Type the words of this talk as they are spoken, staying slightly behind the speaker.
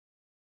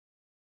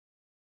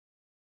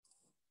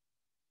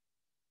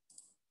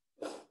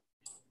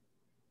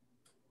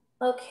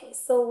Okay,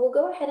 so we'll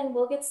go ahead and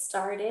we'll get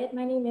started.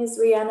 My name is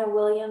Rihanna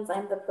Williams.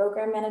 I'm the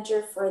program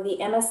manager for the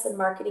MS in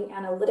Marketing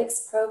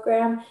Analytics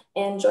program.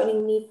 And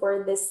joining me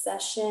for this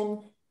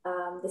session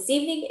this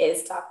evening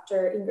is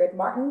Dr. Ingrid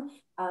Martin.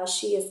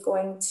 She is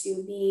going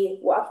to be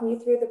walking you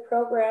through the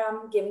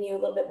program, giving you a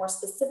little bit more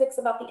specifics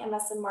about the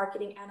MS in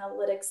Marketing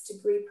Analytics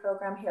degree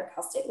program here at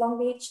Cal State Long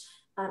Beach.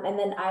 And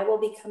then I will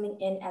be coming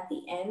in at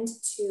the end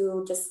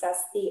to discuss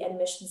the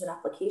admissions and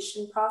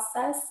application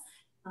process.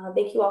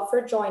 Thank you all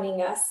for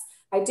joining us.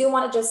 I do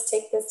want to just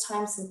take this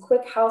time, some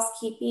quick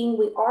housekeeping.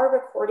 We are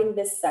recording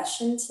this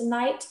session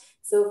tonight.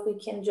 So if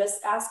we can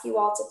just ask you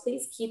all to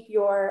please keep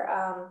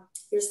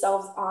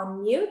yourselves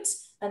on mute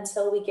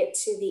until we get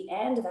to the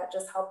end. That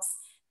just helps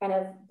kind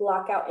of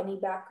block out any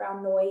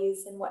background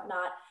noise and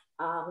whatnot.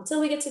 Until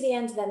we get to the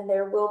end, then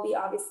there will be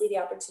obviously the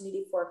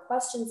opportunity for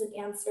questions and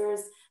answers,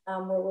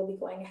 where we'll be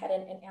going ahead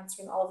and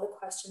answering all of the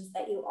questions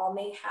that you all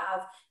may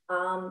have.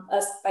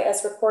 By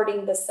us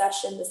recording this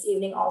session this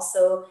evening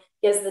also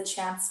gives the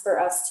chance for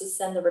us to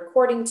send the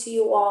recording to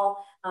you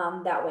all.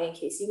 That way, in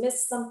case you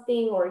missed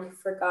something or you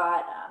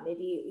forgot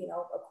maybe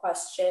a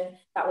question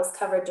that was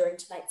covered during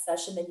tonight's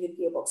session, then you'd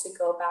be able to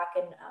go back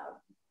and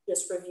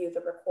just review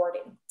the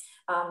recording.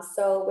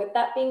 So with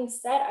that being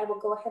said, I will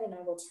go ahead and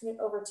I will turn it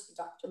over to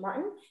Dr.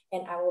 Martin,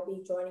 and I will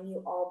be joining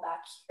you all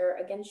back here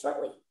again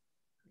shortly.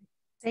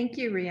 Thank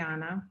you,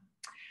 Rihanna.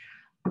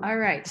 All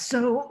right,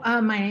 so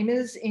my name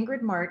is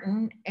Ingrid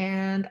Martin,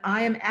 and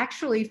I am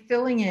actually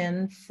filling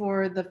in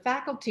for the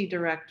faculty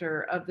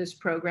director of this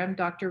program,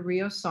 Dr.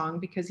 Rio Song,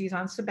 because he's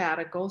on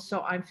sabbatical,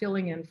 so I'm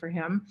filling in for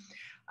him.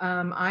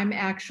 I'm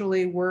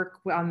actually work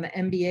on the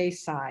MBA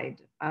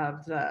side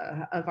of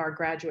our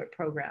graduate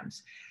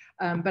programs.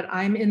 But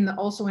I'm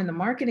also in the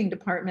marketing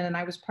department, and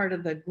I was part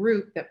of the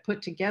group that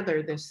put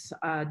together this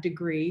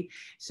degree.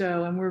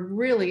 And we're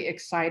really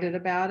excited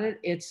about it.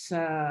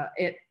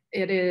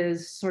 It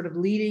is sort of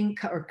leading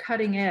or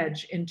cutting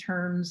edge in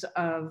terms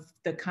of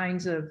the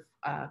kinds of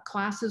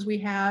classes we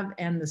have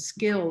and the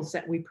skills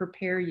that we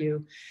prepare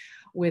you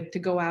with to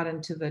go out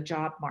into the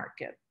job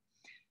market.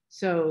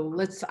 So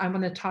I'm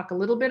going to talk a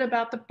little bit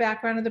about the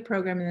background of the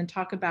program and then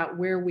talk about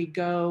where we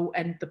go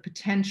and the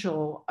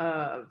potential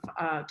of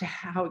to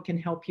how it can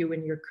help you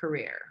in your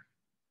career.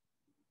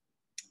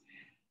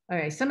 All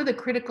right, some of the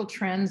critical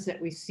trends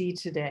that we see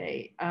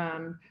today.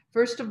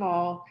 First of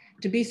all,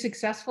 to be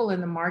successful in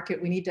the market,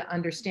 we need to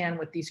understand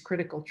what these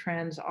critical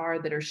trends are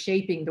that are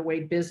shaping the way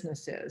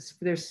business is.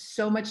 There's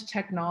so much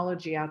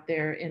technology out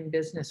there in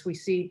business. We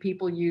see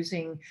people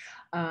using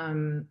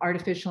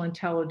artificial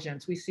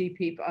intelligence. We see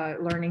people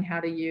learning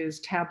how to use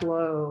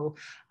Tableau,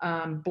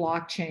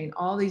 blockchain,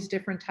 all these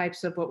different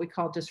types of what we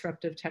call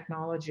disruptive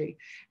technology.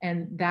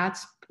 And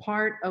that's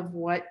part of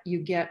what you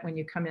get when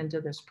you come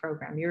into this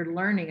program. You're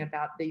learning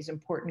about these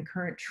important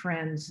current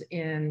trends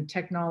in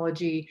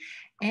technology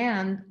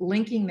and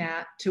linking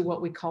that to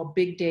what we call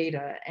big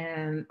data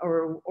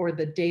or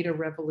the data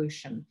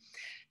revolution.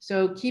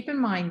 So keep in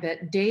mind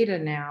that data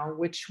now,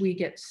 which we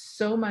get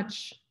so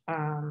much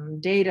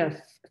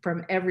data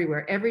from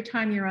everywhere. Every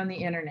time you're on the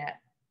internet,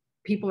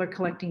 people are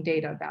collecting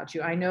data about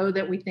you. I know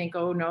that we think,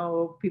 oh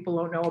no, people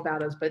don't know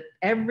about us, but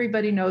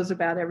everybody knows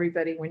about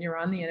everybody when you're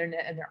on the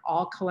internet, and they're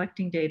all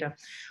collecting data.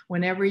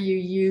 Whenever you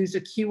use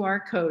a QR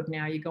code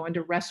now, you go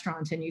into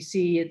restaurants and you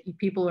see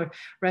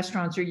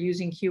restaurants are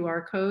using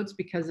QR codes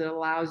because it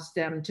allows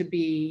them to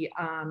be,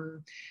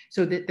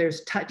 so that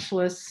there's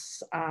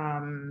touchless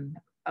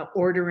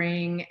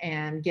ordering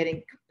and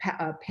getting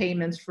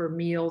payments for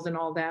meals and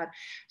all that.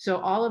 So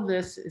all of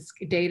this is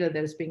data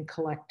that is being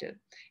collected.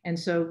 And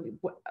so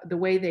the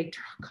way they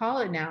call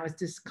it now is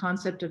this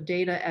concept of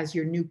data as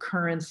your new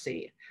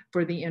currency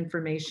for the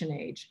information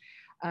age.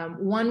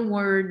 One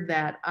word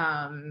that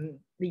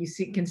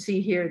you can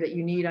see here that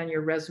you need on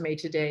your resume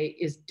today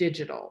is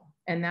digital.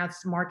 And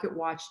that's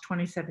MarketWatch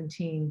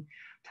 2017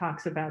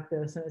 talks about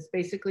this. And it's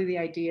basically the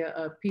idea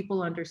of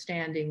people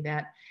understanding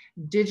that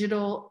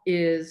digital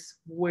is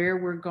where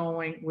we're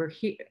going. We're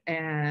here,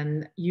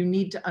 and you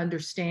need to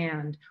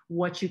understand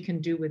what you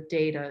can do with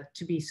data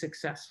to be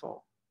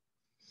successful.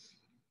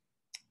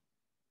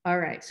 All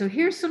right, so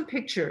here's some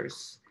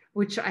pictures,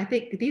 which I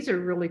think these are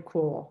really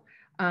cool.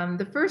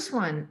 The first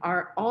one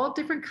are all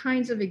different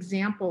kinds of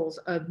examples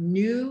of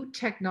new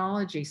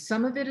technology.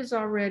 Some of it has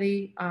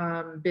already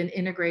been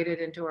integrated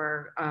into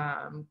our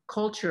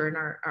culture and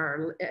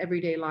our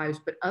everyday lives,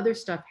 but other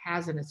stuff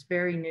hasn't. It's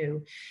very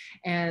new.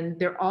 And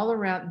they're all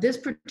around. This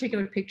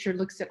particular picture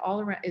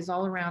is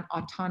all around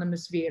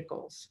autonomous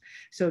vehicles.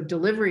 So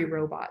delivery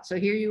robots. So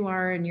here you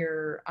are in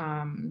your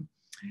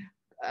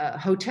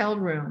hotel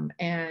room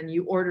and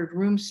you ordered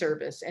room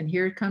service, and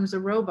here comes a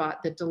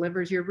robot that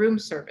delivers your room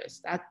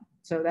service.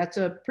 So that's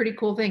a pretty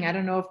cool thing. I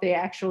don't know if they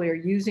actually are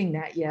using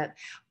that yet,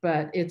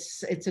 but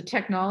it's a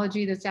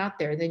technology that's out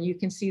there. Then you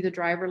can see the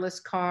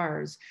driverless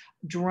cars,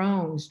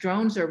 drones.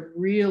 Drones are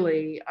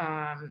really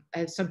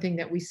something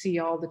that we see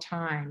all the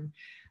time.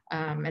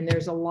 And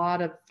there's a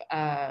lot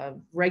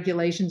of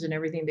regulations and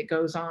everything that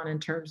goes on in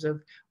terms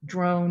of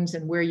drones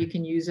and where you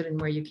can use it and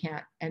where you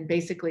can't. And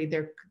basically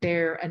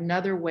they're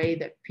another way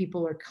that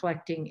people are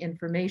collecting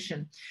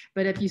information.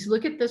 But if you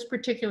look at this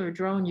particular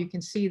drone, you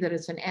can see that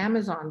it's an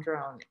Amazon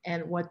drone.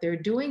 And what they're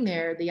doing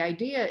there, the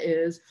idea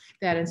is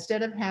that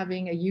instead of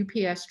having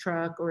a UPS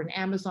truck or an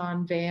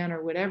Amazon van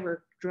or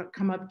whatever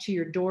come up to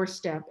your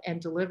doorstep and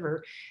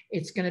deliver,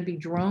 it's going to be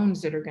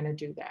drones that are going to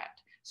do that.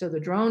 So the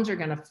drones are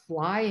going to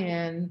fly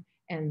in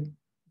and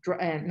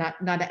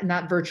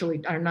not virtually,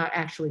 or not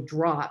actually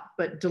drop,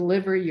 but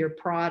deliver your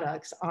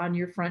products on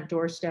your front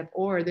doorstep.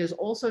 Or there's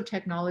also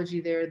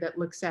technology there that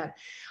looks at,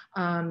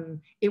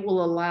 it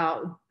will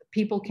allow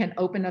people can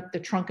open up the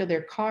trunk of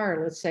their car.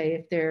 Let's say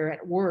if they're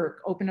at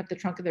work, open up the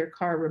trunk of their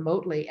car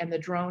remotely, and the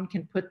drone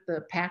can put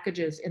the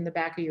packages in the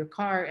back of your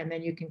car, and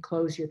then you can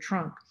close your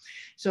trunk.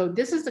 So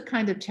this is the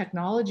kind of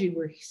technology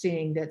we're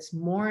seeing that's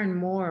more and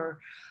more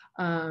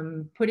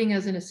putting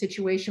us in a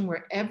situation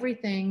where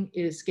everything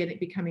is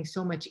becoming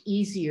so much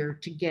easier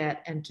to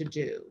get and to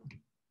do.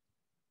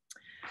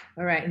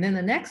 All right, and then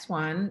the next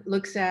one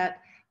looks at,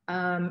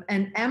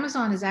 and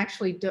Amazon is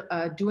actually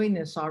doing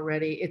this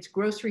already. It's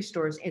grocery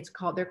stores.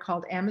 They're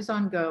called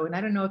Amazon Go, and I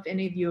don't know if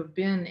any of you have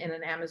been in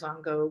an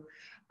Amazon Go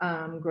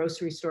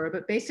grocery store,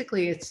 but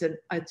basically it's a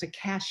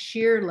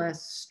cashierless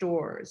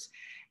stores.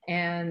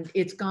 And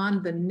it's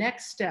gone the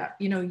next step.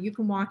 You know, you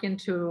can walk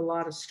into a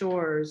lot of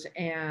stores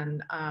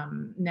and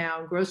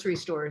now grocery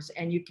stores,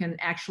 and you can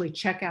actually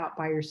check out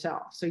by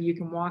yourself. So you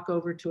can walk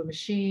over to a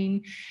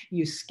machine,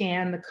 you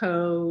scan the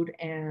code,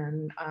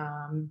 and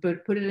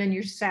put it in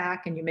your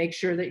sack, and you make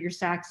sure that your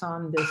sack's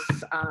on this,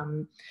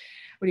 what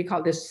do you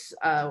call this,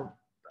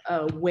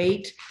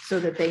 weight, so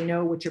that they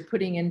know what you're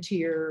putting into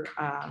your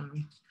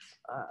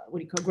what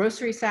do you call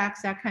grocery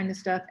sacks, that kind of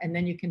stuff. And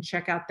then you can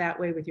check out that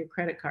way with your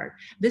credit card.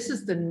 This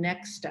is the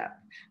next step.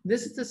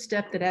 This is the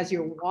step that as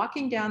you're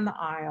walking down the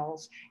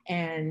aisles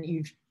and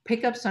you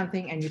pick up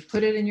something and you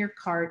put it in your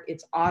cart,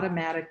 it's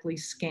automatically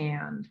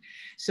scanned.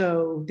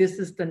 So this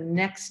is the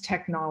next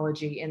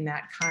technology in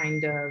that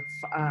kind of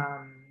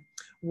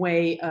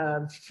way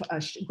of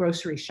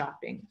grocery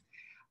shopping.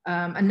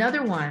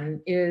 Another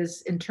one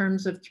is in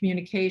terms of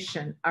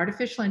communication.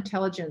 Artificial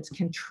intelligence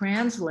can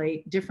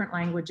translate different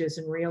languages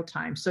in real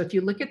time. So if you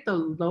look at the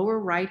lower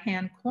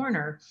right-hand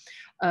corner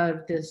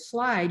of this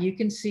slide, you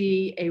can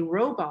see a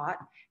robot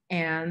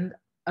and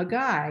a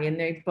guy, and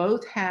they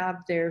both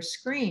have their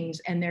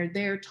screens and they're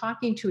there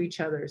talking to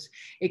each other.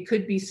 It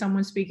could be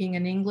someone speaking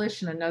in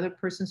English and another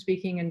person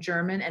speaking in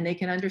German, and they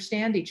can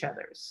understand each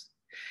other's.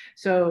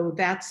 So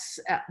that's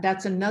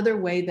another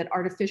way that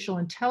artificial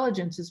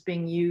intelligence is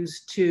being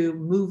used to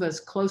move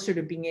us closer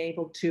to being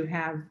able to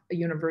have a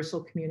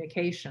universal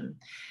communication.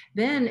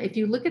 Then if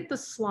you look at the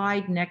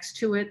slide next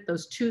to it,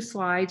 those two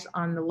slides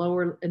on the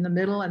lower, in the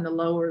middle and the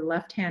lower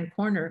left-hand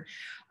corner,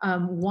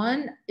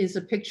 one is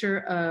a picture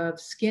of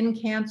skin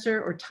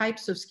cancer or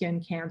types of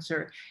skin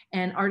cancer,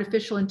 and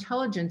artificial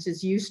intelligence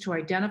is used to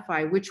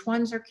identify which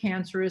ones are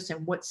cancerous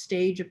and what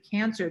stage of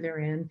cancer they're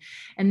in.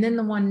 And then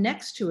the one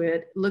next to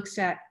it looks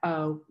at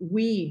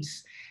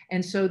weeds.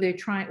 And so they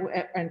try,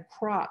 and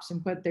crops,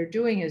 and what they're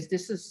doing is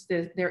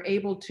they're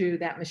able to,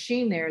 that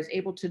machine there is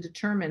able to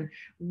determine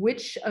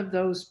which of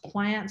those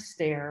plants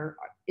there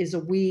is a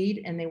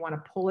weed and they want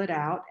to pull it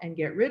out and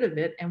get rid of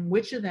it, and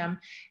which of them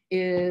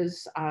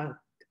is a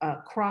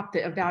crop,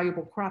 a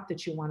valuable crop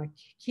that you want to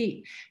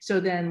keep. So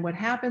then what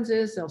happens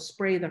is they'll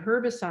spray the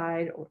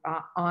herbicide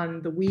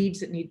on the weeds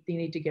that they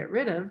need to get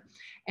rid of.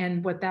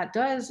 And what that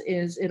does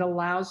is it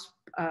allows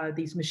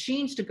these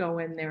machines to go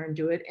in there and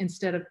do it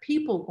instead of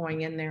people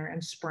going in there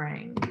and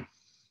spraying.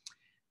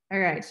 All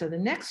right, so the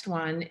next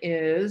one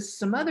is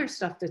some other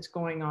stuff that's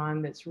going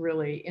on that's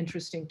really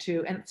interesting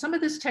too. And some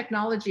of this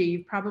technology,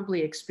 you've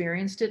probably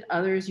experienced it,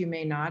 others you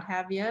may not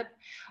have yet.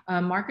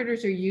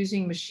 Marketers are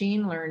using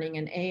machine learning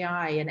and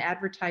AI in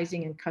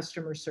advertising and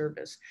customer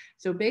service.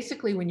 So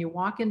basically when you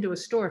walk into a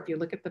store, if you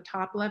look at the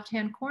top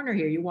left-hand corner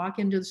here, you walk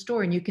into the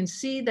store and you can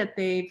see that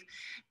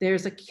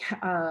there's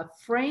a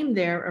frame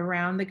there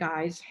around the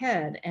guy's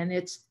head, and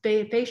it's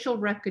facial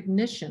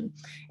recognition.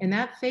 And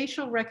that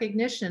facial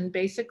recognition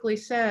basically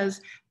says,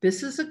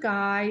 this is a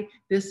guy,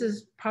 this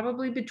is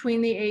probably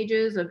between the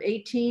ages of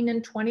 18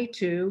 and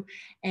 22,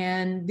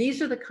 and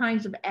these are the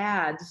kinds of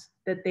ads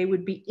that they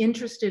would be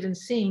interested in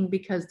seeing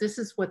because this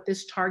is what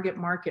this target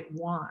market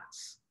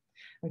wants.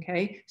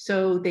 Okay,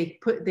 so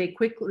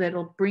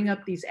that'll bring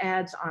up these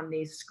ads on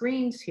these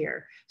screens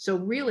here. So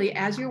really,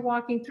 as you're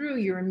walking through,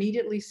 you're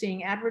immediately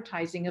seeing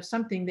advertising of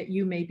something that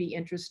you may be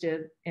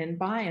interested in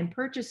buying and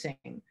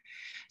purchasing.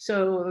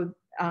 So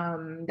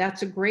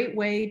that's a great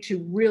way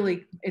to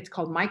really, it's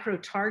called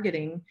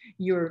micro-targeting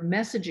your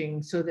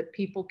messaging so that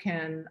people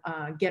can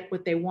get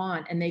what they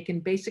want, and they can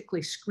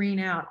basically screen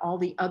out all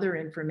the other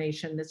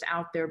information that's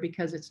out there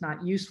because it's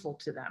not useful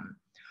to them.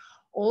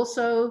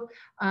 Also,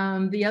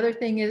 the other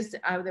thing is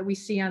that we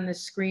see on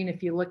this screen,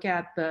 if you look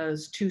at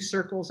those two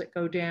circles that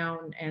go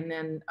down, and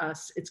then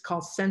it's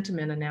called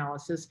sentiment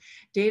analysis.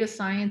 Data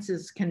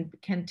sciences can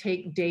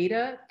take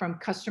data from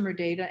customer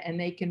data, and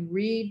they can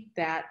read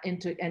that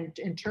into and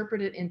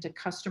interpret it into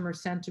customer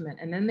sentiment.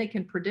 And then they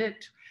can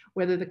predict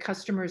whether the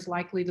customer is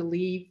likely to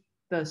leave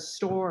the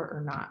store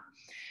or not.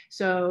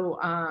 So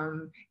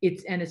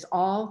it's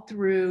all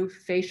through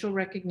facial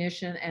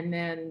recognition, and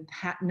then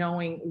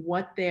knowing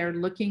what they're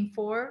looking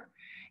for.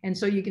 And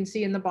so you can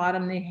see in the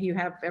bottom, you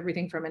have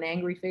everything from an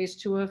angry face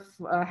to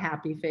a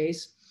happy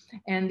face.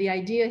 And the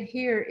idea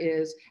here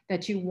is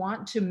that you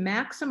want to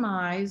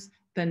maximize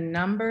the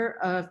number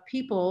of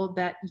people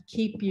that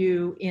keep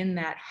you in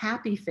that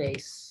happy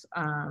face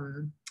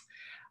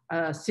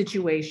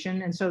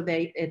situation. And so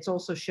it's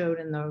also showed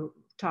in the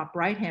top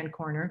right-hand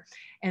corner.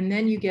 And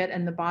then you get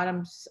in the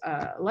bottom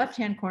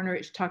left-hand corner,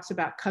 it talks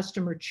about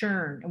customer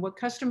churn. And what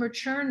customer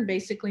churn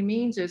basically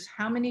means is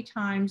how many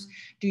times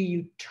do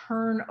you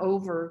turn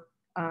over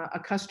a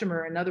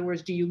customer? In other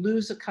words, do you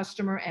lose a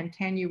customer, and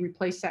can you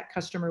replace that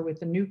customer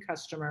with a new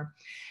customer?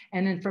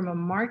 And then from a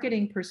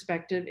marketing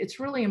perspective, it's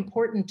really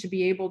important to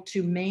be able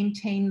to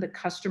maintain the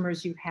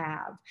customers you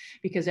have,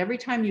 because every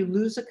time you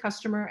lose a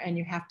customer and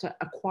you have to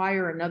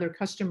acquire another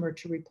customer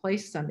to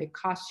replace them, it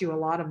costs you a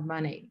lot of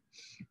money.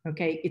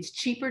 Okay, it's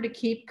cheaper to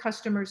keep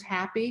customers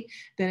happy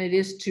than it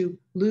is to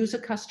lose a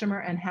customer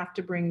and have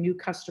to bring new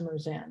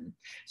customers in.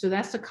 So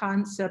that's the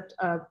concept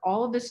of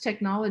all of this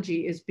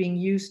technology is being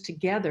used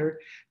together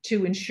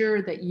to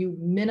ensure that you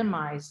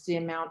minimize the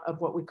amount of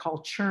what we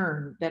call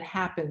churn that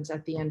happens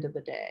at the end of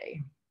the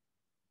day.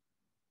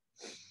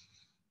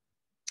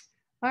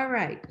 All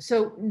right,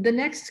 so the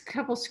next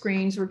couple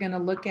screens, we're going to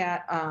look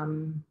at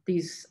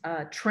these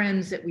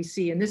trends that we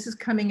see, and this is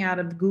coming out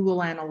of Google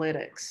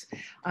Analytics.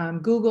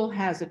 Google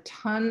has a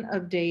ton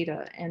of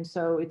data, and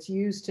so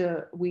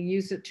we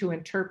use it to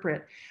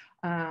interpret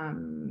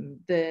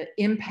the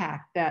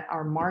impact that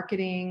our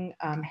marketing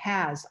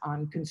has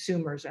on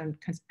consumers and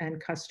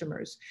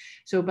customers.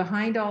 So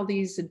behind all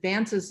these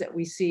advances that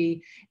we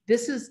see,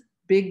 this is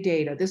big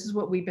data. This is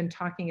what we've been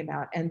talking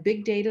about. And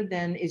big data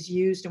then is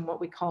used in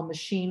what we call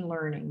machine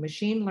learning.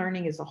 Machine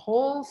learning is a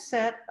whole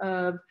set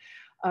of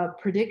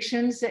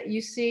predictions that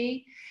you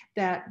see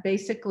that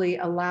basically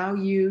allow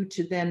you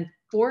to then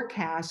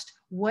forecast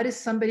what is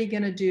somebody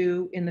going to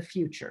do in the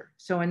future.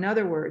 So in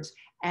other words,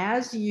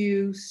 as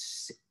you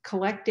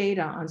collect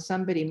data on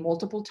somebody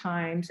multiple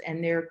times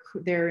and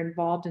they're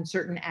involved in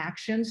certain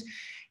actions,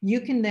 you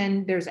can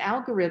then, there's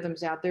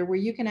algorithms out there where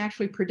you can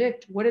actually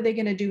predict what are they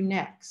going to do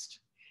next.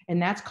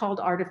 And that's called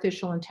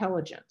artificial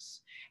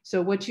intelligence. So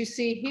what you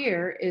see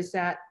here is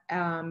that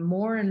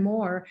more and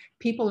more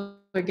people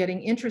are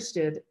getting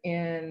interested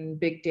in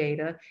big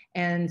data.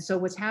 And so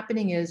what's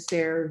happening is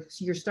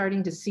you're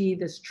starting to see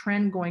this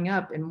trend going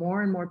up, and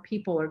more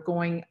people are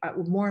going,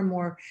 more and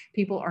more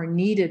people are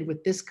needed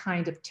with this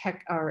kind of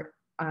tech or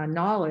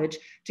knowledge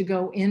to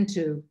go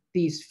into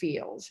these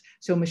fields.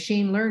 So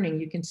machine learning,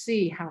 you can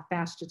see how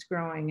fast it's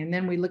growing. And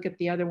then we look at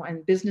the other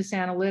one, business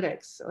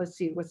analytics. Let's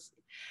see,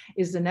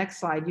 is the next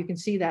slide. You can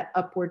see that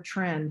upward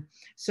trend.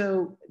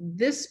 So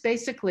this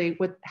basically,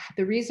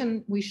 the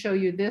reason we show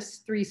you this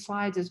 3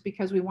 slides is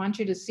because we want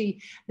you to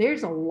see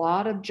there's a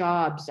lot of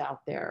jobs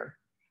out there,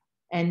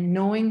 and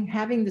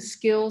having the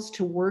skills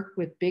to work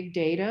with big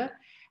data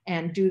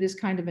and do this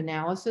kind of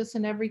analysis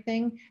and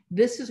everything,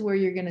 this is where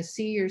you're going to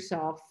see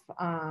yourself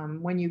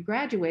when you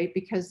graduate,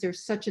 because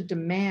there's such a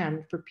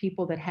demand for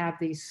people that have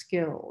these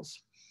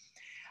skills.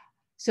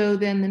 So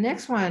then the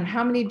next one,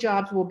 how many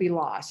jobs will be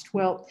lost?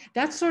 Well,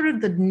 that's sort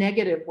of the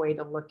negative way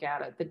to look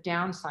at it, the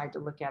downside to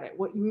look at it.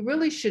 What we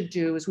really should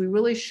do is we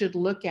really should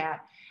look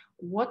at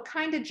what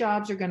kind of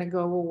jobs are going to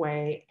go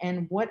away,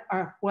 and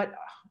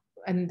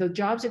and the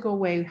jobs that go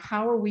away,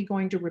 how are we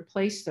going to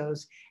replace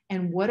those?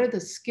 And what are the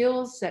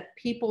skills that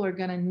people are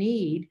going to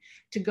need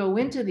to go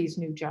into these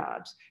new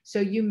jobs? So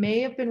you may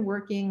have been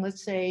working,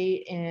 let's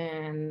say,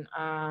 in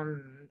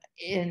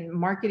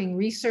marketing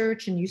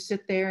research, and you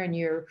sit there and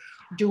you're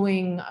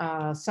doing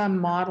some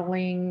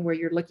modeling where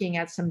you're looking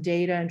at some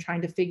data and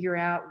trying to figure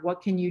out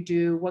what can you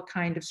do, what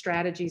kind of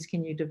strategies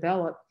can you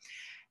develop.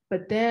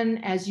 But then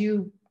as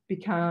you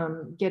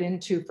get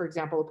into, for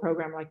example, a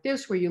program like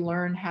this where you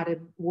learn how to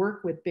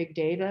work with big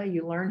data,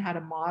 you learn how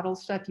to model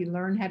stuff, you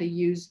learn how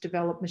to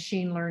develop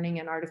machine learning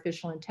and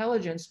artificial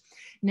intelligence.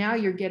 Now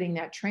you're getting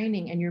that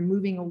training, and you're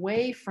moving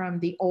away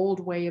from the old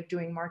way of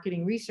doing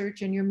marketing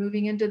research, and you're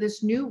moving into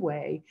this new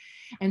way.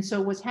 And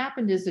so what's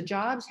happened is the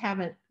jobs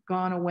haven't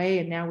gone away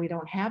and now we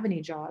don't have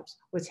any jobs.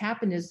 What's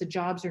happened is the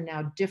jobs are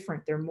now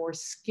different. They're more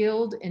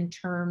skilled in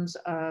terms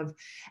of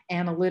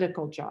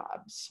analytical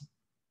jobs.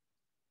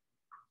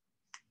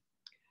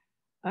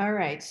 All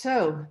right,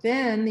 so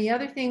then the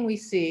other thing we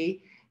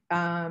see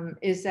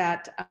is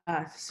that,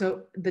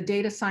 so the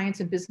data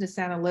science and business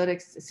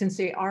analytics, since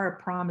they are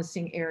a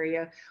promising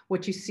area,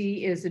 what you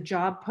see is the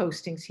job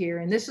postings here.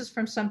 And this is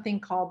from something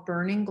called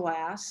Burning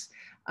Glass.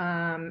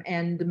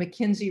 and the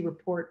McKinsey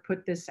report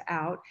put this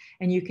out,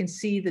 and you can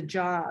see the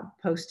job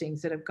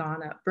postings that have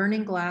gone up.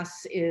 Burning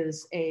Glass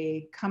is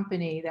a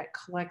company that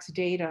collects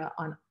data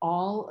on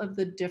all of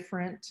the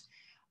different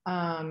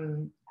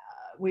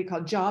what do you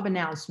call job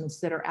announcements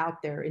that are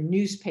out there in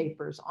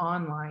newspapers,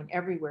 online,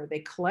 everywhere. They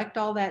collect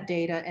all that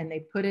data and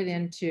they put it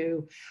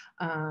into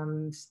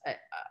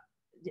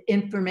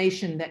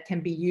information that can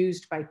be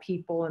used by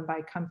people and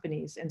by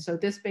companies. And so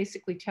this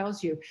basically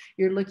tells you,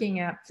 you're looking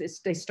at this,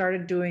 they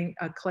started doing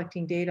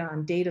collecting data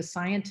on data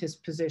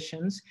scientist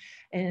positions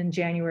in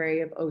January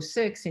of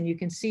 06. And you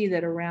can see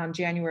that around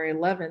January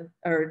 11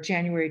 or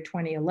January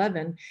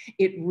 2011,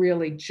 it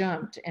really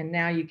jumped. And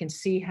now you can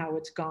see how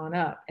it's gone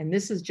up. And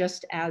this is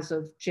just as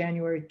of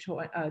January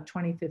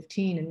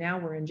 2015. And now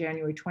we're in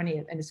January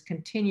 20th, and it's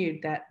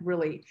continued that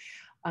really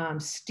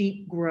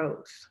steep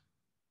growth.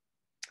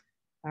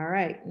 All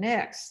right,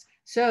 next.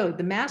 So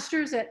the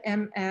master's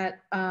in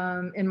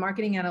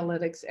marketing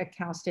analytics at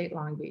Cal State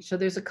Long Beach. So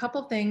there's a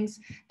couple things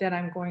that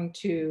I'm going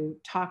to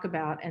talk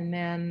about, and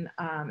then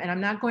and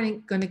I'm not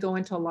going to go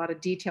into a lot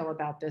of detail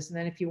about this. And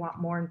then if you want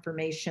more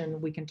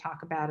information, we can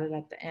talk about it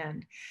at the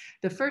end.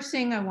 The first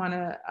thing I want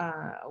to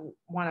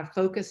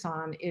focus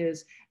on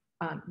is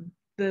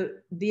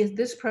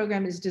this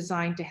program is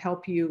designed to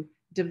help you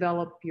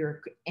develop your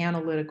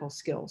analytical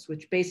skills,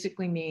 which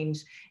basically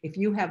means if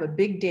you have a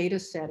big data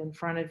set in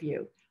front of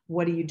you,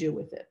 what do you do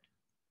with it?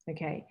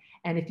 Okay.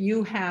 And if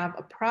you have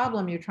a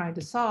problem you're trying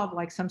to solve,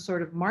 like some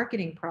sort of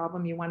marketing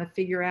problem, you want to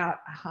figure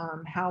out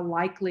how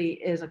likely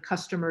is a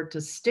customer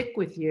to stick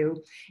with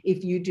you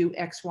if you do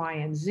X, Y,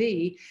 and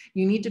Z,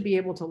 you need to be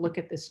able to look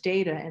at this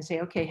data and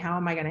say, okay, how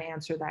am I going to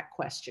answer that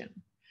question?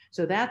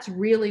 So that's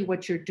really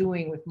what you're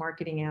doing with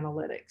marketing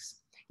analytics.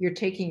 You're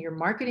taking your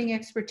marketing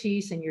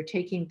expertise and you're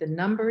taking the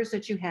numbers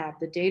that you have,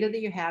 the data that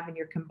you have, and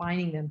you're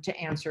combining them to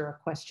answer a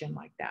question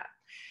like that.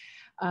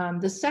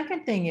 The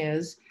second thing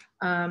is,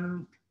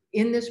 in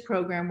this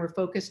program, we're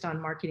focused on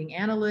marketing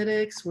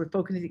analytics. We're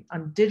focusing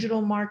on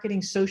digital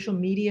marketing, social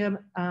media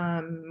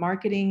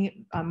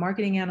marketing,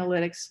 marketing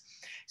analytics.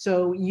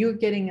 So you're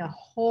getting a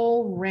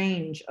whole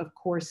range of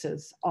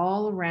courses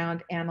all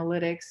around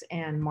analytics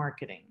and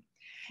marketing.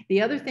 The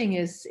other thing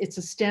is it's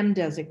a STEM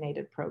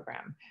designated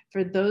program.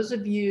 For those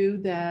of you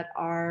that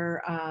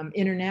are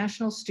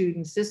international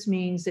students, this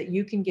means that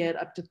you can get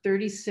up to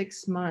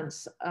 36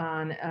 months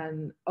on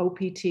an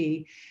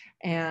OPT,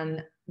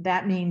 and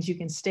that means you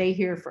can stay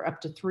here for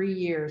up to 3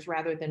 years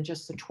rather than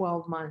just the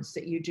 12 months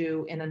that you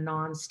do in a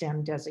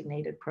non-STEM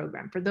designated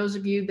program. For those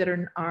of you that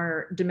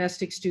are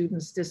domestic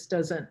students, this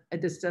doesn't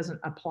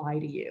apply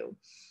to you.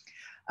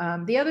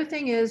 The other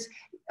thing is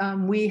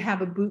we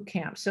have a boot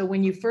camp. So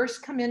when you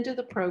first come into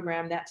the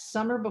program, that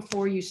summer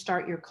before you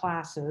start your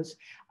classes,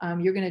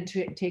 you're going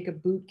to take a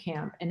boot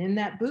camp. And in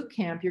that boot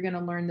camp, you're going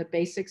to learn the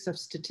basics of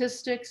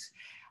statistics.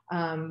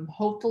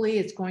 Hopefully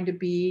it's going to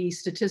be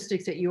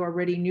statistics that you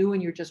already knew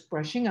and you're just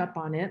brushing up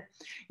on it.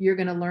 You're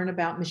going to learn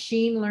about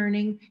machine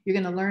learning. You're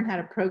going to learn how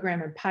to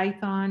program in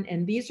Python.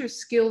 And these are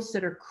skills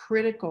that are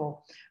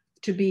critical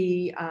to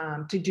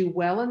do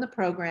well in the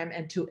program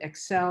and to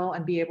excel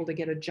and be able to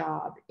get a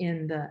job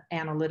in the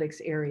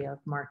analytics area of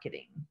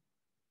marketing.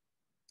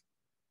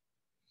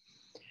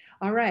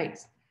 All right.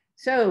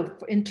 So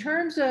in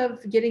terms of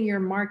getting your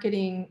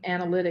marketing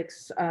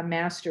analytics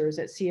masters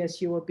at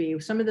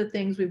CSULB, some of the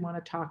things we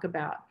want to talk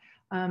about.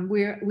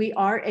 We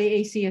are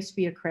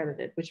AACSB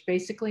accredited, which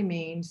basically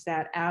means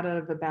that out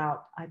of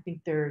about, I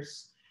think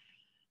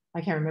I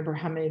can't remember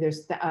how many,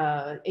 there's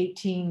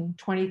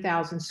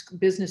 20,000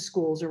 business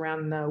schools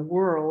around the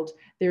world.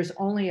 There's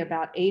only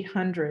about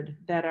 800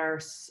 that are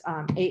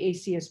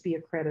AACSB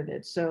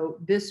accredited. So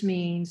this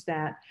means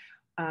that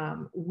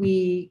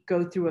we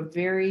go through a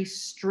very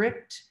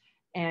strict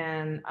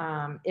and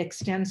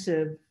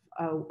extensive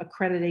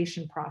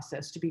accreditation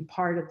process to be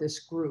part of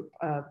this group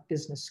of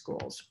business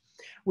schools.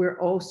 We're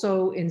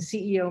also in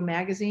CEO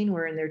Magazine.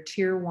 We're in their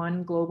Tier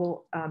 1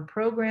 global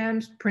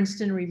programs.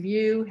 Princeton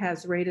Review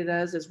has rated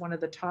us as one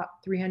of the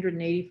top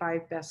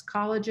 385 best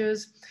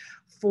colleges.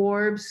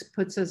 Forbes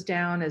puts us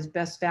down as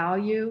best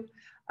value.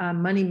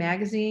 Money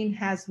Magazine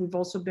we've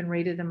also been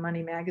rated in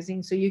Money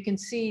Magazine. So you can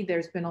see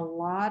there's been a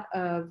lot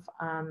of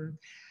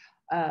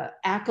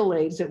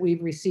accolades that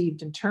we've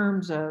received in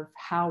terms of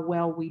how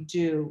well we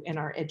do in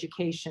our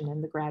education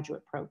and the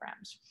graduate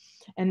programs.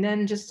 And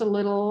then just a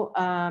little,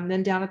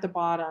 then down at the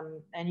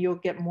bottom, and you'll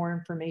get more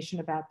information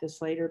about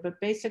this later, but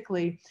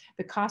basically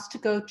the cost to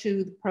go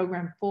to the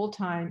program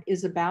full-time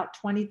is about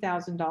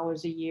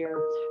 $20,000 a year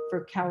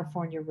for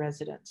California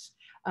residents.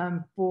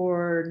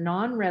 For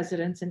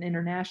non-residents and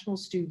international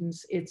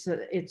students, it's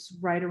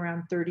right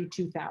around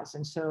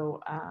 32,000.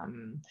 So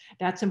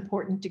that's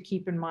important to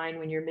keep in mind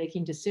when you're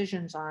making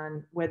decisions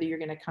on whether you're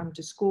going to come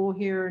to school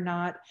here or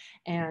not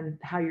and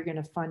how you're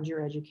going to fund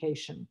your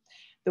education.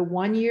 The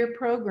one-year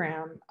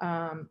program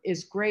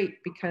is great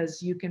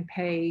because you can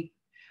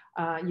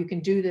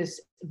do this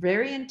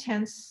very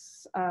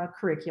intense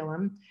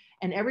curriculum,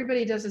 And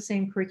everybody does the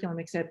same curriculum,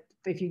 except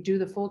if you do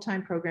the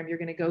full-time program, you're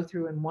going to go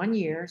through in 1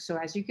 year. So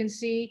as you can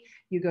see,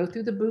 you go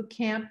through the boot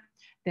camp.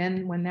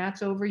 Then when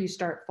that's over, you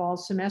start fall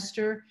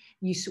semester.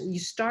 You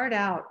start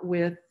out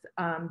with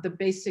the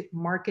basic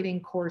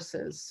marketing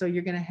courses. So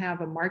you're going to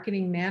have a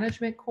marketing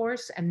management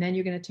course, and then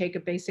you're going to take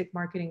a basic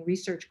marketing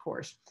research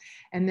course.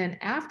 And then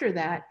after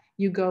that,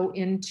 you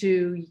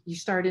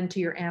start into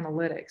your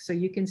analytics. So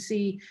you can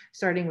see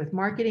starting with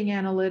marketing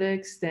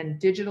analytics, then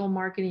digital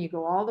marketing, you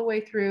go all the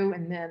way through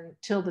and then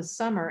till the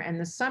summer. And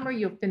the summer,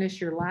 you'll finish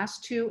your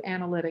last 2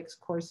 analytics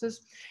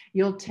courses.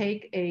 You'll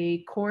take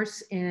a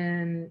course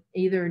in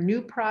either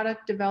new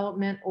product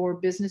development or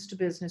business to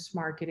business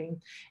marketing.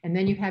 And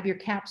then you have your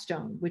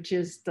capstone, which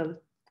is the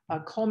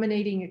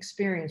culminating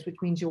experience, which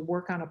means you'll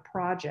work on a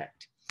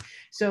project.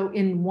 So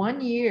in 1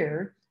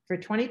 year, for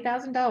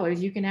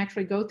 $20,000, you can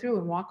actually go through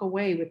and walk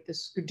away with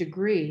this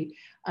degree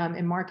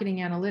in marketing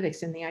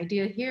analytics. And the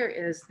idea here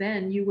is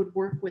then you would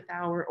work with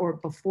or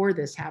before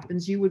this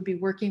happens, you would be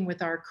working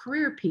with our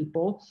career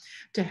people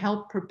to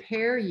help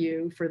prepare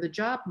you for the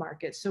job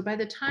market. So by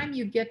the time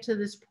you get to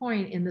this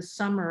point in the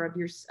summer of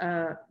your,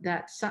 at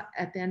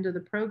the end of the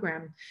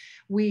program,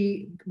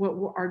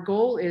 our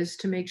goal is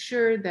to make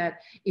sure that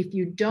if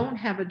you don't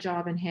have a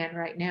job in hand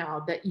right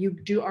now, that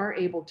you are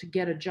able to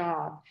get a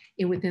job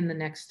within the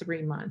next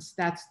 3 months.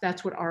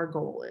 That's what our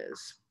goal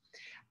is.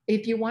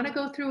 If you want to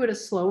go through at a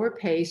slower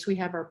pace, we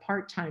have our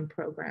part-time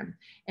program.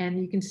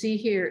 And you can see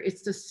here,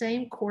 it's the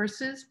same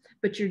courses,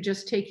 but you're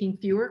just taking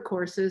fewer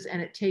courses,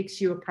 and it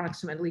takes you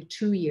approximately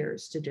 2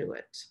 years to do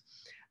it.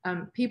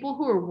 People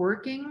who are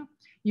working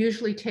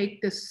usually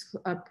take this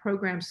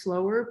program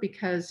slower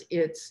because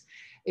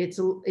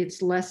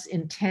it's less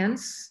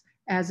intense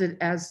as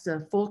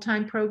the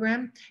full-time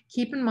program.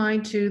 Keep in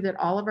mind too that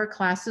all of our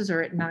classes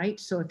are at night.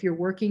 So if you're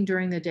working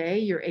during the day,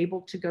 you're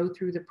able to go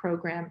through the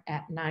program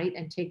at night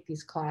and take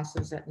these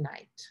classes at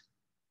night.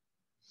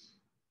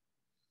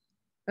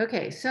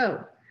 Okay,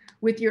 so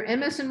with your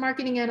MS in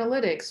Marketing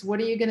Analytics, what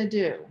are you going to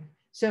do?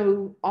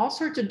 So all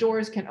sorts of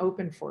doors can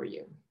open for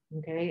you.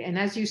 Okay, and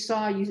as you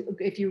saw,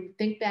 if you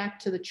think back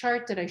to the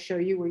chart that I show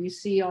you, where you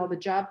see all the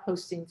job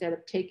postings that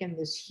have taken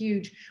this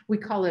huge, we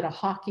call it a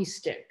hockey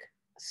stick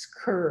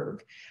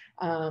curve.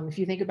 If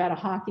you think about a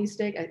hockey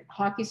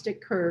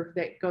stick curve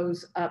that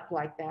goes up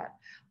like that,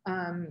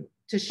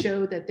 to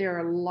show that there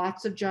are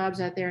lots of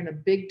jobs out there and a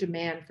big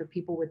demand for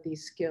people with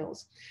these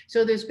skills.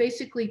 So there's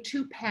basically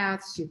 2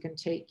 paths you can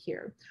take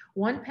here.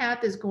 One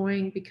path is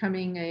going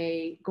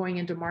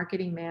into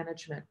marketing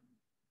management.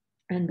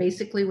 And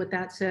basically what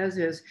that says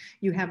is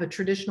you have a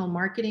traditional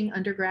marketing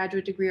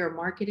undergraduate degree or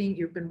marketing,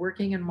 you've been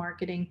working in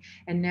marketing,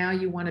 and now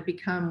you want to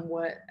become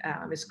what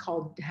is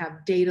called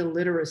have data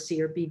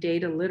literacy or be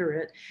data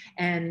literate.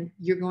 And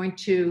you're going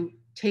to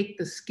take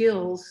the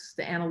skills,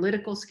 the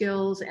analytical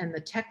skills and the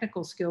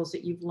technical skills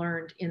that you've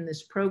learned in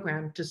this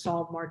program to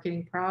solve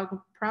marketing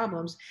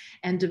problems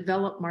and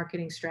develop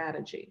marketing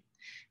strategy.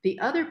 The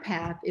other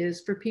path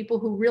is for people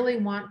who really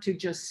want to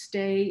just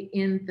stay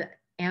in the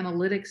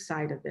analytics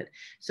side of it.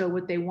 So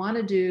what they want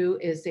to do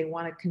is they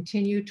want to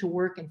continue to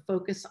work and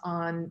focus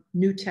on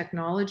new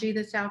technology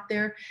that's out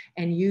there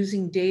and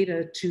using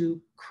data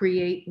to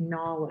create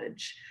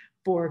knowledge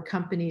for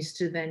companies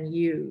to then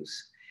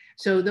use.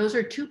 So those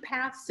are 2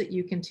 paths that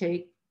you can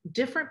take,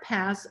 different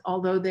paths,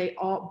 although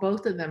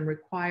both of them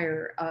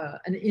require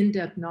an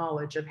in-depth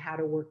knowledge of how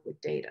to work with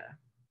data.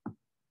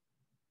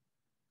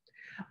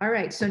 All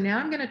right, so now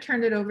I'm going to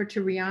turn it over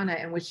to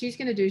Rihanna, and what she's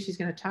going to do, she's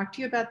going to talk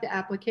to you about the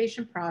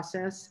application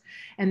process,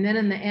 and then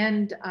in the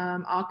end,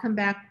 I'll come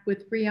back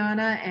with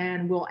Rihanna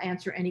and we'll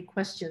answer any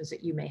questions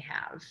that you may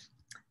have.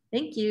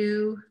 Thank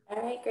you.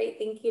 All right, great.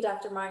 Thank you,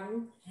 Dr.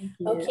 Martin. Thank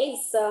you. Okay,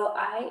 so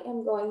I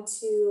am going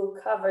to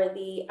cover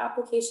the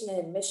application and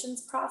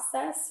admissions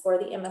process for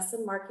the MS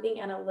in Marketing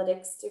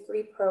Analytics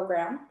degree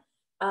program.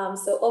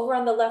 So over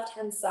on the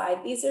left-hand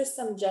side, these are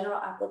some general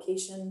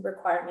application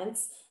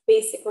requirements,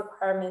 basic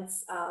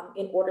requirements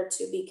in order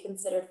to be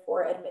considered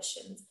for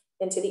admissions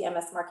into the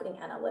MS Marketing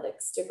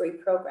Analytics degree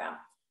program.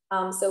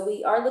 So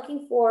we are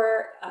looking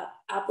for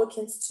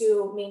applicants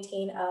to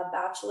maintain a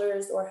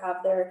bachelor's or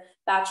have their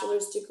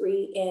bachelor's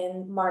degree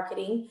in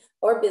marketing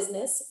or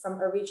business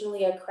from a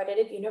regionally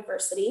accredited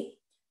university.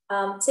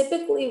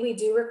 Typically, we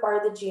do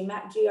require the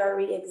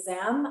GMAT-GRE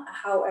exam.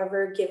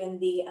 However, given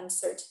the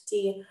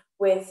uncertainty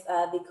with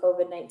the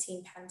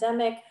COVID-19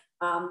 pandemic,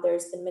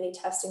 there's been many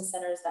testing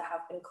centers that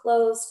have been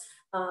closed.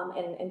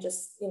 And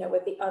just,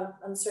 with the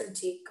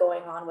uncertainty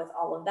going on with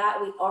all of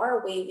that, we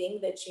are waiving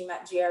the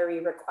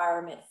GMAT-GRE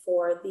requirement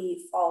for the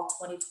fall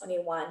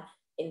 2021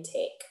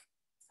 intake.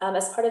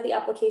 As part of the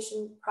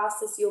application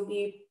process, you'll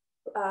be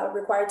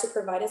required to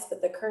provide us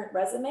with the current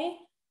resume.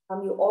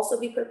 You'll also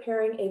be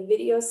preparing a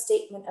video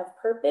statement of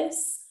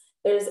purpose.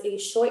 There's a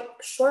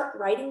short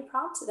writing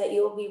prompt that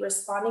you will be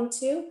responding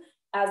to,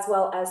 as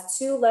well as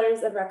 2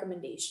 letters of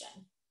recommendation.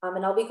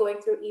 And I'll be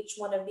going through each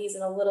one of these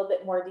in a little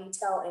bit more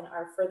detail in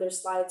our further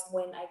slides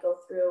when I go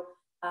through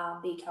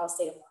the Cal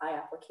State Apply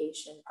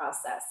application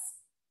process.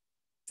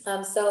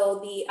 So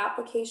the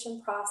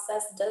application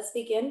process does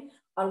begin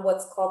on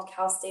what's called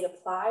Cal State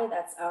Apply.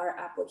 That's our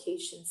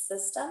application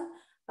system.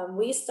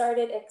 We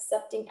started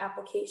accepting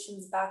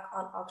applications back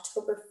on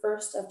October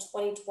 1st of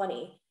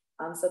 2020.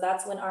 So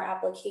that's when our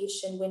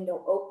application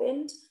window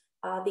opened.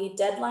 The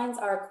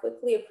deadlines are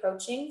quickly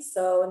approaching.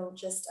 So in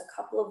just a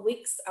couple of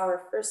weeks,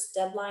 our first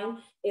deadline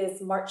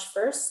is March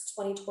 1st,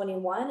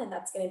 2021, and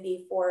that's going to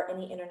be for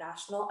any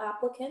international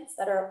applicants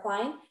that are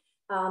applying.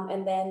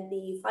 And then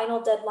the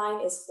final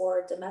deadline is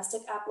for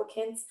domestic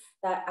applicants.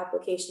 That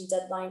application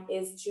deadline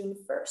is June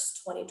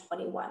 1st,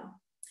 2021.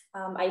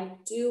 I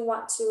do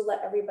want to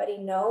let everybody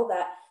know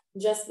that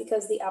just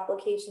because the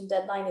application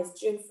deadline is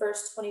June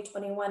 1st,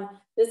 2021,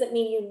 doesn't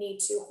mean you need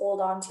to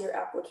hold on to your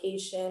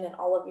application and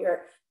all of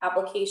your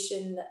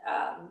application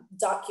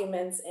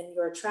documents and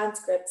your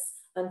transcripts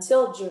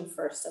until June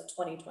 1st of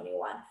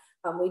 2021.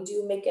 We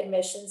do make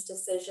admissions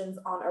decisions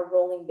on a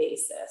rolling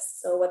basis.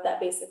 So what that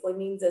basically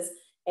means is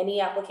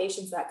any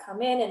applications that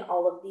come in and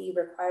all of the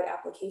required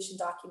application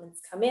documents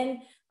come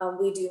in,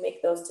 we do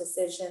make those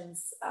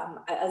decisions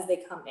as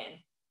they come in.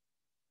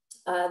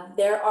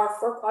 There are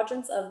 4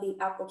 quadrants of the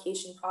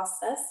application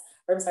process,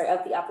 or I'm sorry,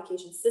 of the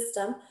application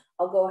system.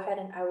 I'll go ahead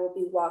and I will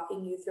be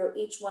walking you through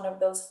each one of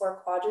those 4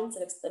 quadrants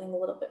and explaining a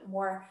little bit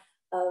more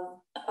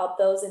about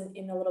those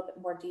in a little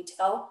bit more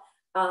detail.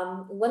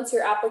 Once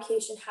your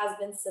application has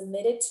been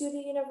submitted to the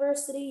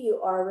university,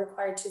 you are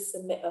required to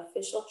submit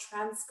official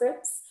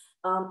transcripts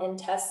and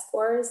test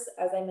scores.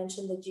 As I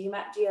mentioned, the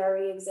GMAT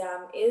GRE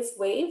exam is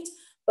waived,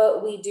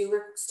 but we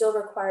do still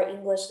require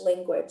English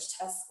language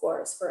test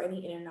scores for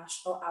any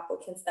international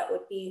applicants that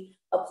would be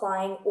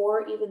applying,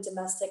 or even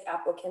domestic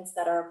applicants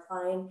that are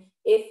applying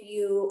if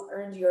you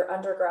earned your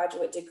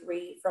undergraduate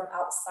degree from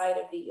outside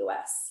of the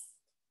US.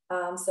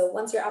 So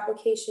once your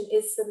application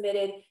is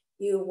submitted,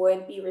 you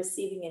would be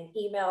receiving an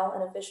email,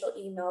 an official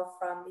email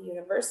from the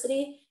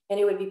university, and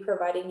it would be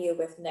providing you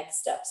with next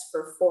steps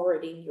for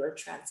forwarding your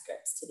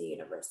transcripts to the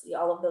university,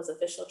 all of those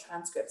official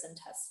transcripts and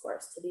test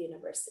scores to the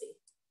university.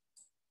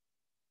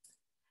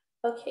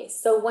 Okay,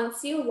 so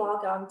once you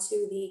log on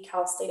to the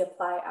Cal State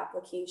Apply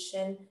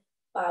application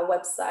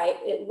website,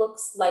 it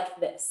looks like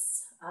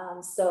this.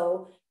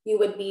 So you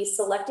would be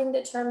selecting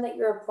the term that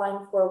you're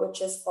applying for,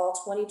 which is fall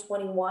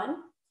 2021.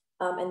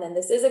 And then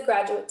this is a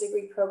graduate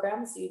degree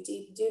program, so you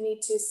do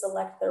need to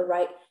select the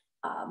right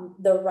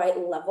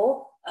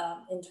level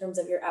in terms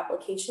of your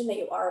application that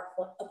you are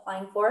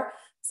applying for.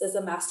 This is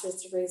a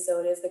master's degree, so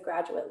it is the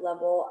graduate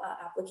level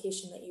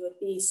application that you would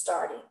be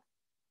starting.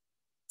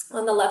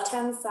 On the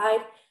left-hand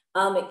side,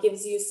 it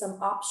gives you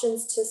some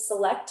options to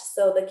select.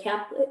 So the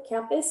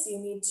campus, you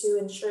need to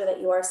ensure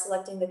that you are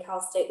selecting the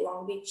Cal State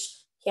Long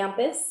Beach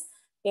campus.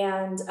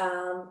 And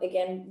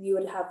again, you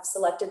would have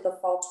selected the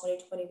fall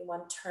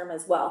 2021 term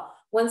as well.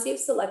 Once you've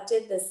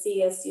selected the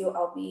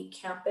CSULB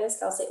campus,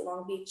 Cal State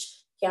Long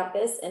Beach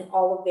campus, and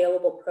all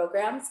available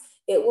programs,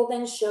 it will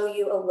then show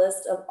you a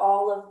list of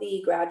all of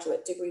the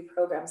graduate degree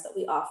programs that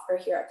we offer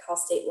here at Cal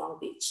State Long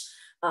Beach.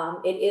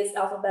 It is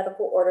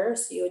alphabetical order,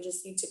 so you would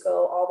just need to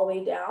go all the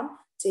way down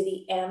to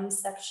the M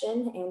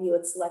section, and you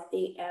would select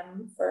the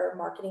M for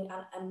marketing,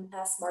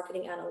 MS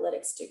Marketing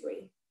Analytics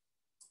degree.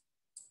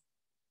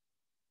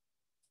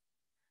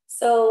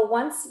 So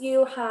once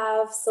you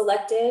have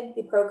selected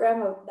the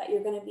program that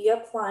you're going to be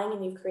applying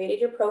and you've created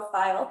your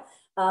profile,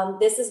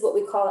 this is what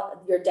we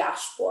call your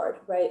dashboard,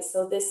 right?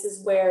 So this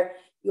is where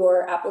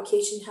your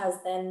application has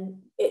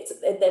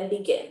it then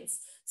begins.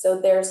 So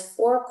there's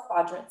 4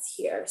 quadrants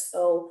here.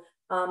 So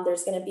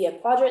there's going to be a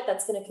quadrant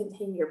that's going to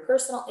contain your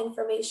personal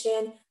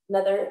information,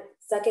 another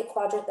second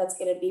quadrant that's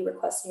going to be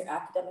requesting your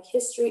academic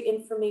history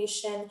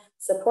information,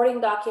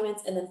 supporting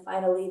documents, and then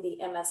finally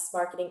the MS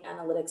Marketing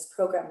Analytics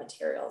program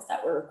materials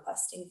that we're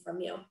requesting from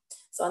you.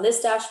 So on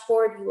this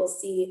dashboard, you will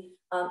see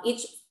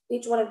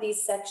each one of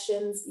these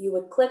sections. You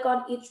would click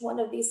on each one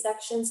of these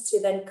sections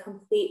to then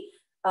complete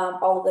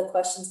all of the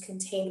questions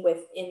contained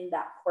within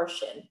that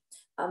portion.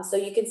 So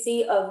you can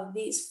see of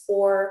these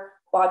 4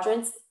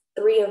 quadrants,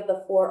 3 of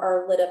the 4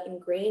 are lit up in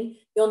green.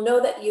 You'll know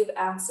that you've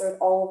answered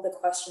all of the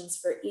questions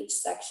for each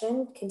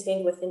section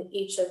contained within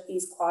each of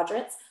these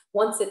quadrants.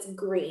 Once it's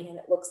green and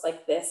it looks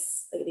like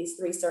this, like these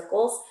 3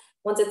 circles,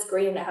 once it's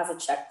green and it has a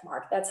check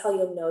mark, that's how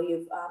you'll know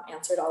you've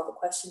answered all the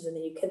questions, and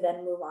then you can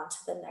then move on to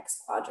the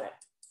next quadrant.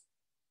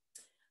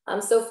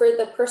 So for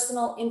the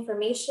personal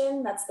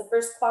information, that's the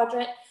first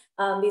quadrant.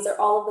 These are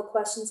all of the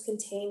questions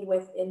contained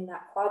within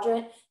that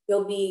quadrant.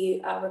 You'll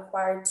be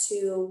required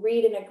to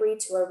read and agree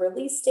to a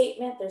release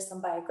statement. There's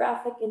some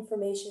biographic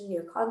information,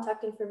 your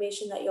contact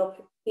information that you'll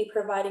be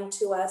providing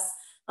to us,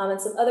 and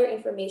some other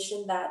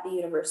information that the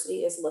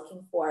university is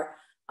looking for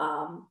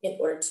in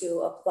order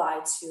to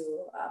apply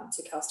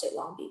to Cal State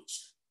Long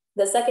Beach.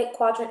 The second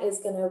quadrant is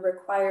going to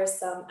require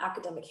some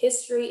academic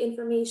history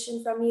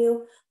information from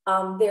you.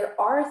 There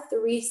are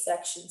 3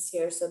 sections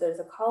here. So there's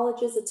a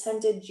colleges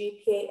attended,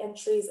 GPA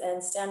entries,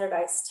 and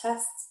standardized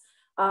tests.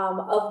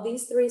 Of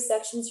these 3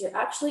 sections, you're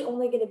actually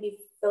only going to be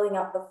filling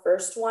out the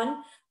first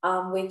one,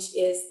 which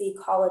is the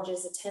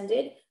colleges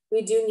attended.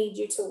 we do need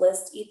you to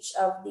list each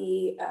of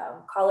the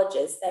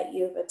colleges that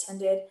you've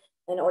attended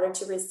in order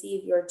to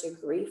receive your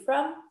degree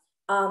from.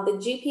 The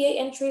GPA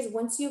entries,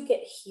 once you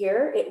get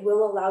here, it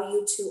will allow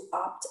you to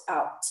opt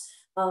out.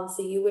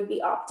 So you would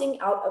be opting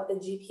out of the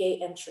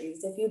GPA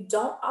entries. If you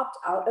don't opt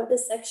out of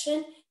this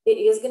section, it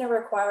is going to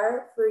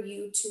require for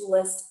you to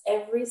list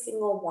every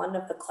single one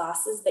of the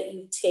classes that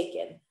you've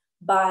taken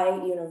by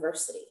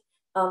university.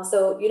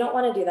 So you don't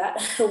want to do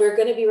that. We're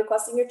going to be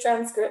requesting your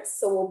transcripts,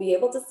 so we'll be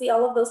able to see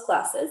all of those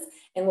classes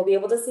and we'll be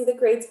able to see the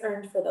grades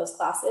earned for those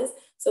classes.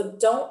 So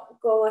don't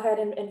go ahead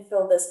and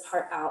fill this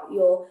part out.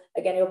 You'll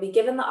be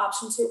given the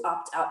option to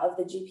opt out of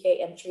the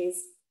GPA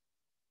entries.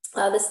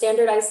 The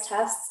standardized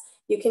tests,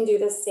 you can do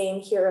the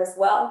same here as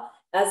well.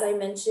 As I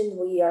mentioned,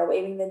 we are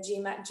waiving the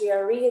GMAT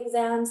GRE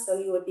exam, so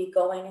you would be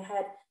going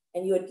ahead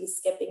and you would be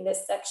skipping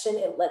this section.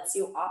 It lets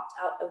you opt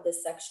out of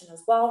this section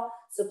as well.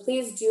 So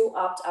please do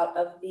opt out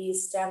of the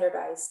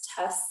standardized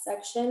test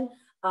section.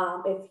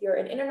 If you're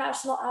an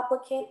international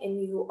applicant and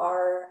you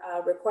are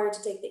required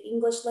to take the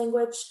English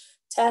language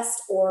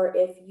test, or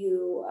if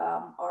you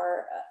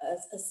are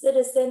a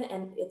citizen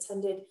and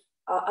attended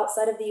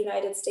outside of the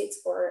United States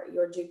for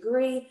your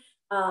degree,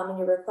 and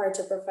you're required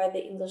to provide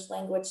the English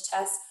language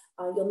test,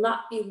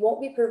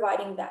 won't be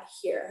providing that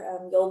here.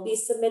 You'll be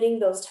submitting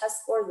those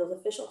test scores, those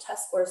official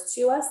test scores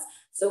to us.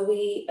 So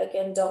we,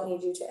 again, don't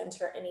need you to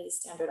enter any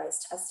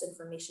standardized test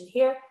information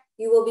here.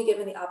 You will be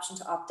given the option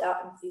to opt out,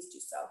 and please do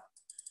so.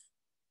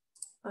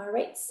 All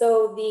right,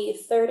 so the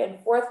third and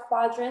fourth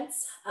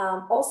quadrants,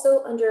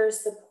 also under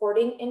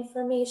supporting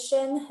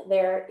information,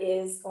 there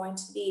is going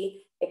to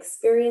be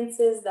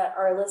experiences that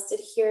are listed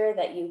here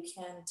that you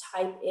can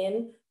type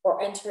in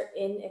or enter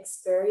in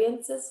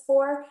experiences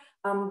for.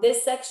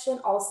 This section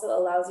also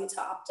allows you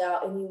to opt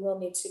out, and you will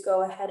need to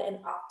go ahead and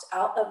opt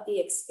out of the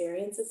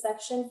experiences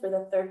section for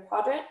the third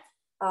quadrant.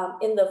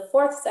 In the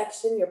fourth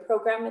section, your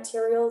program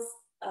materials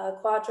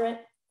quadrant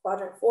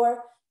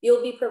 4,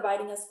 you'll be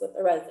providing us with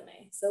a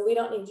resume. So we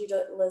don't need you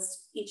to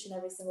list each and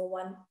every single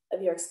one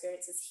of your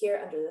experiences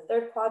here under the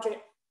third quadrant.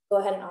 Go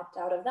ahead and opt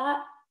out of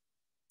that.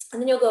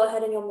 And then you'll go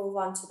ahead and you'll move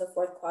on to the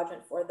fourth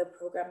quadrant for the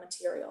program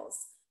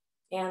materials.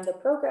 And the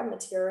program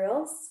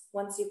materials,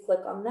 once you click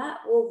on that,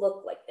 will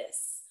look like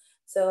this.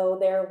 So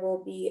there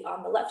will be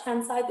on the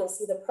left-hand side, you'll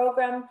see the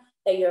program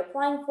that you're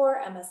applying for,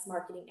 MS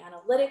Marketing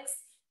Analytics.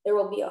 There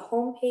will be a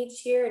home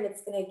page here, and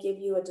it's going to give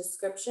you a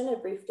description, a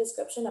brief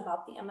description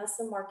about the MS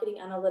Marketing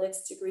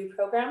Analytics degree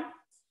program.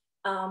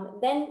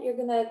 Then you're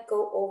going to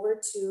go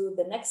over to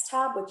the next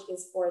tab, which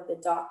is for the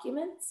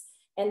documents.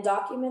 And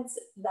documents,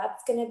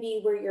 that's going to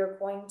be where you're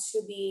going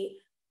to be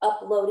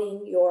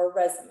uploading your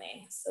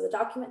resume. So the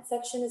document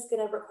section is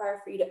going to require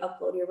for you to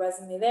upload your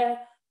resume there.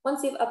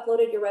 Once you've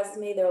uploaded your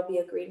resume, there will be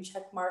a green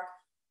check mark.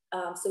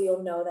 So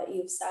you'll know that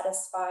you've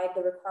satisfied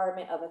the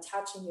requirement of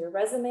attaching your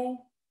resume.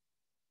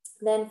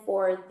 Then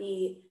for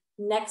the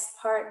next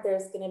part,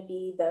 there's going to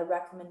be the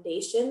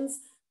recommendations.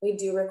 We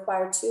do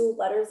require 2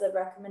 letters of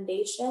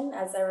recommendation.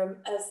 As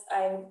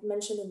I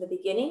mentioned in the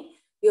beginning,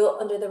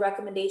 under the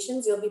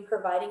recommendations, you'll be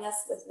providing us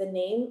with the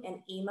name and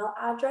email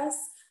address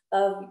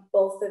of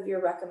both of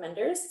your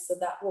recommenders. So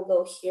that will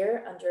go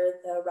here under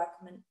the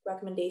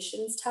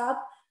recommendations tab.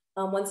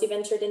 Once you've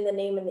entered in the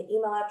name and the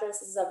email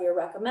addresses of your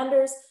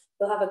recommenders,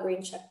 you'll have a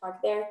green check mark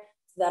there.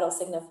 So that'll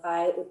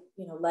signify,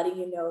 letting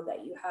you know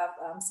that you have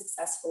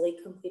successfully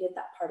completed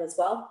that part as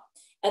well.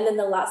 And then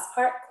the last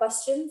part,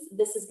 questions.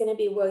 This is going to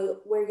be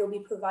where you'll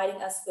be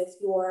providing us with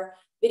your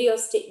video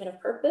statement of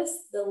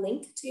purpose, the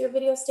link to your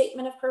video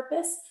statement of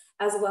purpose,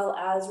 as well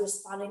as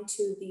responding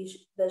to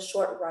the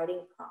short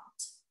writing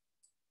prompt.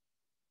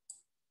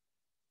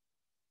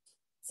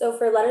 So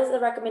for letters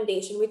of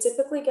recommendation, we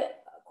typically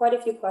get quite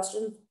a few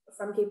questions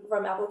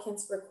from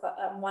applicants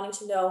wanting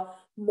to know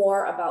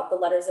more about the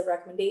letters of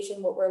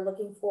recommendation, what we're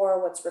looking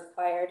for, what's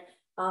required.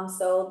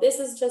 So this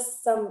is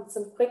just some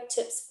quick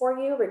tips for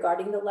you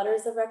regarding the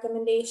letters of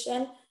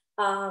recommendation.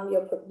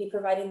 You'll be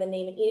providing the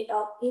name and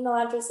email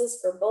addresses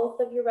for both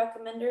of your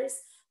recommenders.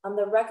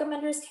 The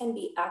recommenders can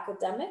be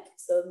academic,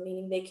 so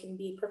meaning they can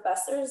be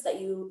professors that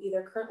you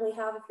either currently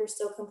have if you're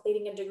still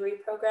completing a degree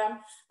program,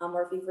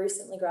 or if you've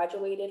recently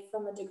graduated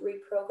from a degree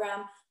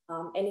program,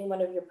 any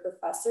one of your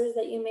professors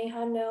that you may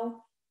have known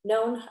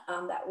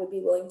that would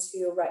be willing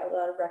to write a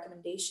lot of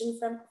recommendation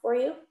for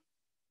you.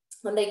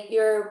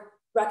 Your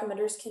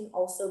recommenders can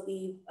also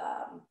be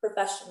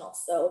professional,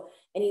 so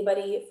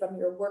anybody from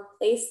your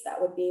workplace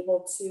that would be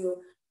able to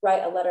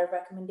write a letter of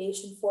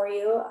recommendation for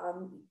you.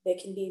 They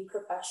can be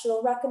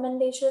professional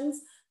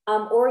recommendations,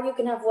 or you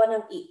can have one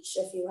of each.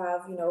 If you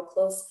have, a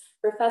close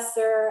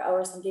professor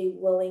or somebody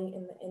willing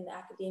in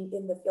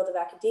the field of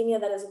academia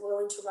that is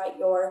willing to write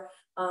your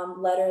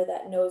letter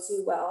that knows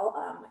you well,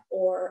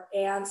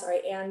 and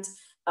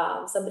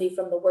somebody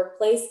from the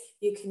workplace,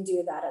 you can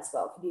do that as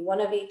well. It could be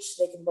one of each.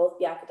 They can both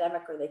be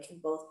academic or they can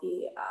both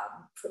be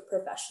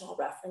professional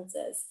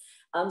references.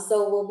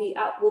 So we'll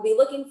be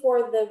looking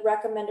for the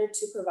recommender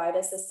to provide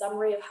us a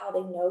summary of how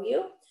they know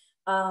you.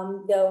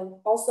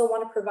 They'll also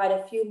want to provide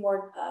a few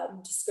more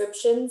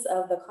descriptions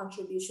of the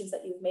contributions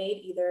that you've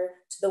made either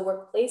to the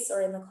workplace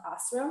or in the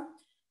classroom.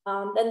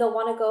 Then they'll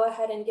want to go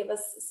ahead and give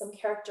us some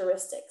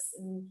characteristics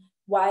and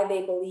why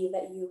they believe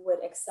that you would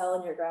excel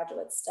in your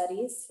graduate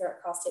studies here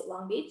at Cal State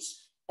Long Beach.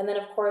 And then,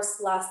 of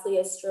course, lastly,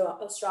 a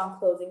strong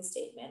closing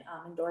statement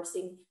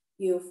endorsing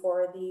you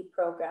for the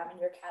program and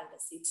your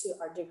candidacy to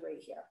our degree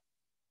here.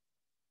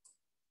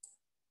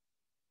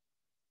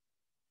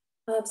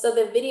 So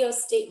the video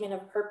statement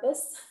of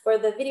purpose. For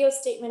the video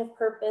statement of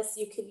purpose,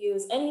 you could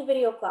use any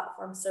video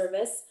platform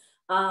service,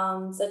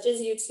 such as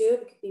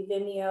YouTube, it could be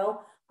Vimeo,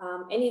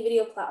 any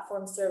video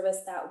platform service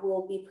that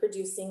will be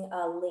producing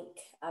a link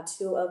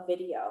to a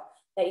video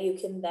that you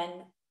can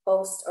then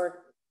post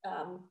or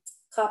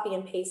copy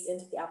and paste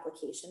into the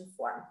application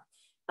form.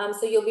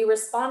 So you'll be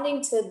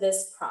responding to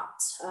this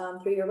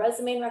prompt. Through your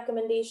resume and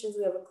recommendations,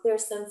 we have a clear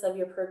sense of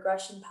your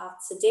progression path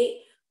to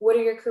date. What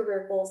are your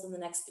career goals in the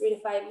next 3 to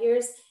 5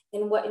 years?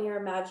 And what in your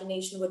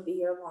imagination would be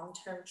your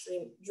long-term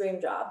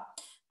dream job?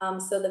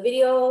 So the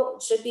video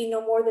should be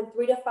no more than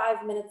 3 to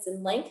 5 minutes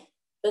in length.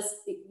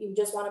 You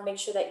just want to make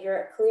sure that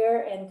you're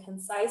clear and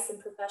concise and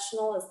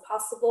professional as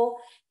possible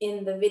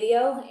in the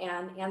video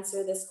and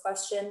answer this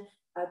question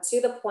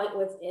to the point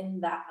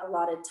within that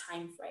allotted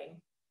time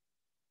frame.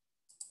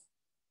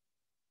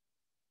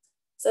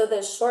 So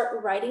the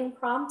short writing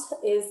prompt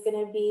is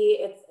going to be,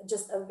 it's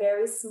just a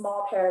very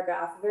small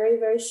paragraph, very,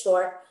 very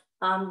short.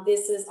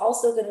 This is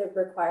also going to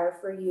require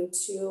for you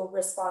to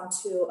respond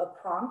to a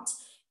prompt.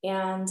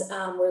 And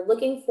we're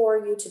looking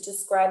for you to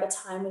describe a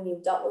time when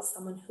you've dealt with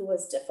someone who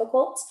was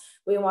difficult.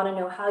 We want to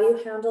know how you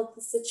handled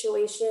the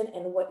situation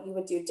and what you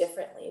would do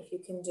differently if you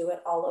can do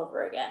it all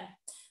over again.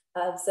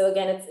 So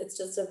again, it's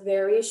just a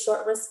very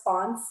short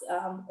response,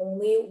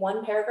 only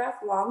one paragraph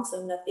long,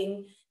 so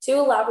nothing too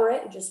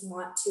elaborate. You just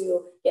want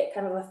to get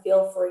kind of a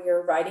feel for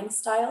your writing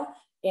style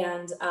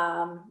and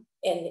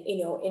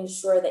you know,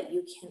 ensure that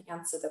you can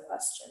answer the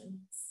questions.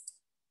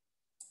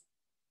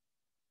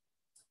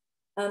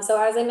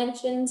 So as I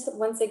mentioned,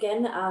 once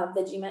again,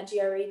 the GMAT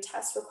GRE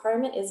test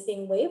requirement is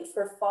being waived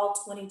for fall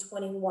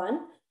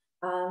 2021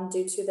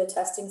 due to the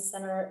testing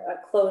center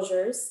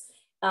closures.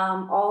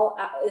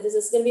 This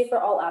is going to be for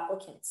all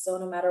applicants. So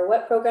no matter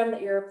what program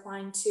that you're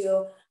applying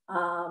to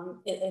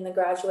in the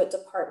graduate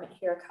department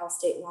here at Cal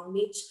State Long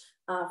Beach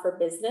for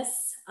business,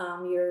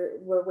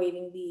 we're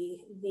waiving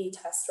the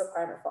test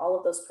requirement for all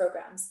of those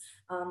programs.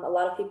 A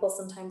lot of people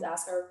sometimes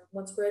ask,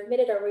 once we're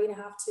admitted, are we going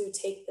to have to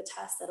take the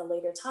test at a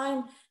later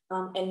time?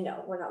 And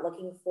no, we're not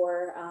looking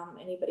for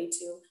anybody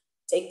to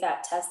take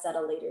that test at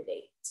a later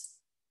date.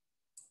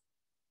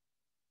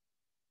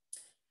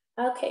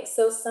 Okay,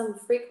 so some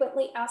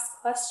frequently asked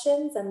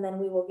questions, and then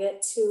we will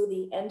get to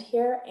the end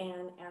here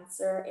and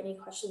answer any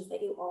questions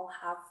that you all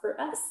have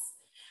for us.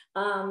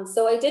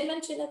 So I did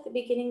mention at the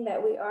beginning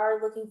that we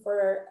are looking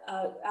for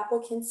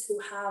applicants who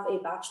have a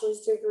bachelor's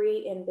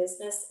degree in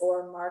business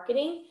or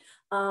marketing.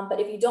 But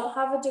if you don't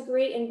have a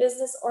degree in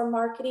business or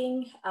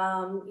marketing,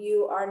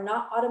 you are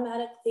not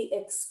automatically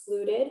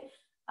excluded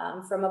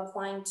from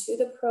applying to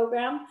the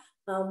program.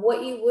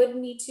 What you would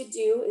need to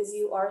do is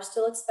you are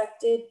still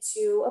expected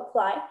to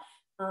apply.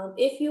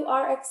 If you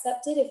are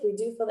accepted, if we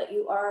do feel that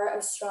you are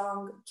a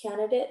strong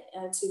candidate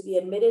to be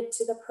admitted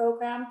to the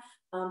program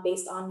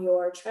based on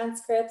your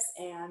transcripts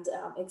and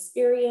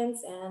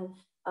experience and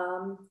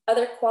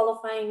other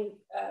qualifying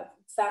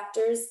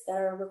factors that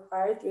are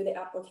required through the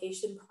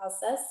application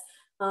process,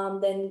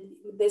 then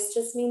this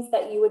just means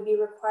that you would be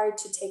required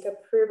to take a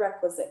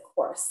prerequisite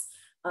course.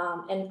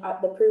 And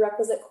the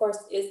prerequisite course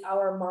is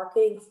our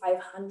Marketing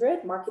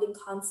 500, Marketing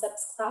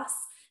Concepts class.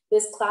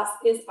 This class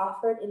is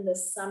offered in the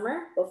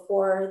summer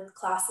before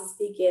classes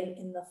begin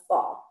in the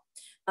fall.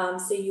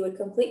 So you would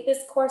complete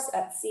this course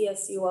at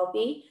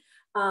CSULB,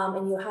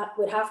 and you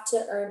would have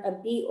to earn a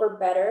B or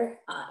better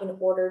in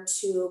order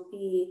to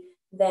be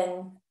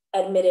then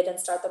admitted and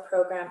start the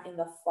program in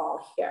the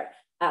fall here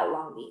at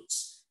Long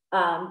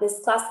Beach.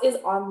 This class is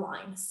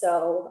online,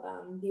 so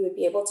you would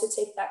be able to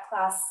take that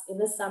class in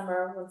the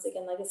summer, once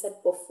again, like I said,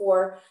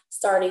 before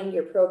starting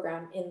your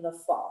program in the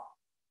fall.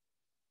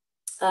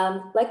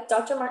 Like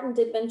Dr. Martin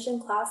did mention,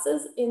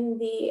 classes in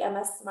the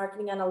MS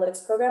Marketing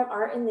Analytics program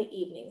are in the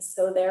evenings.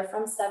 So they're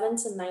from 7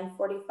 to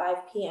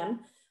 9:45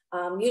 p.m.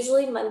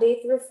 Usually Monday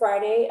through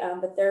Friday,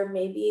 but there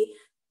may be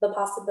the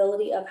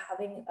possibility of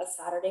having a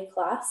Saturday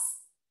class.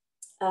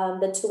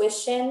 The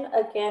tuition,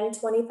 again,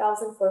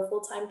 $20,000 for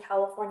full-time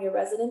California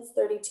residents,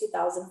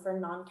 $32,000 for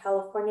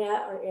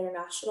non-California or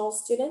international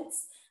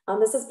students.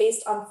 This is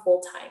based on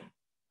full-time.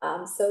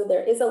 So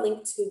there is a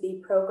link to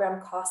the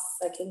program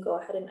costs. I can go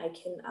ahead and I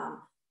can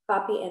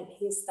copy and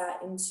paste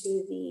that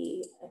into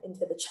the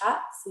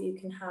chat so you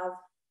can have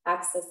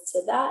access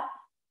to that.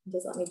 It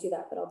doesn't let me do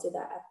that, but I'll do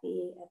that at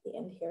the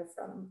end here.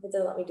 It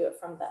doesn't let me do it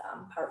from the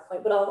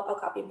PowerPoint, but I'll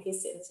copy and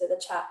paste it into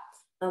the chat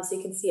so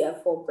you can see a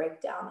full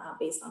breakdown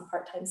based on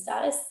part-time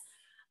status.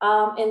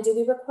 And do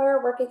we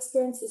require work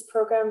experience? This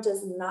program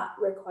does not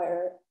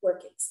require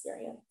work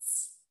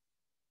experience.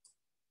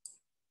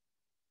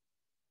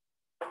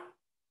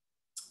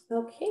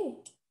 Okay.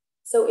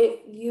 So if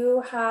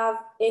you have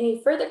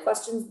any further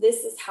questions,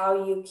 this is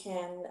how you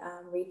can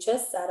reach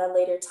us at a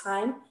later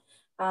time.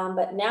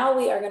 But now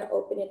we are going to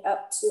open it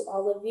up to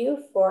all of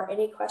you for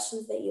any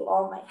questions that you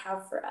all might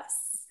have for us.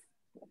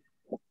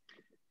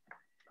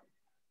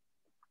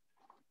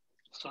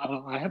 So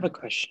I have a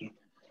question.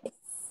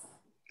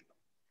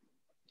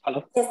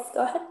 Hello? Yes,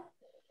 go ahead.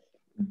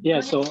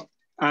 Yeah, so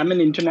I'm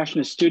an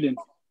international student.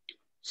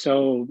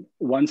 So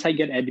once I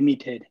get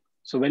admitted,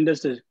 so when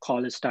does the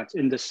college start?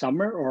 In the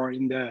summer or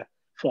in the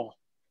fall?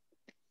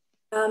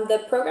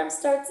 The program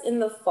starts in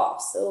the fall.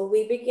 So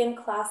we begin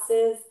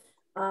classes,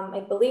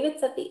 I believe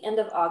it's at the end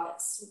of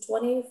August,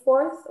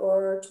 24th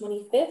or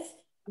 25th,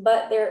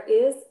 but there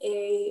is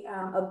a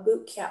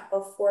boot camp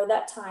before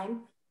that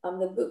time.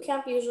 The boot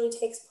camp usually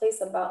takes place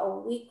about a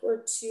week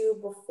or two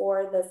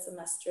before the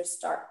semester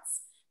starts.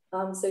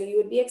 So you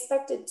would be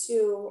expected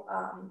to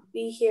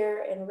be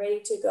here and ready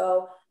to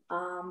go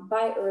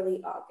by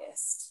early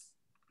August.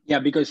 Yeah,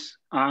 because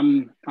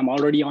I'm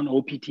already on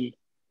OPT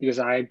because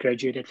I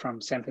graduated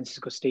from San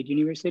Francisco State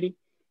University.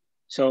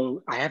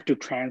 So I have to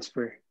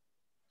transfer.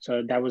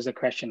 So that was the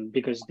question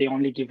because they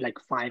only give like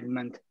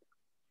 5-month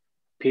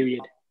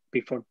period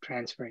before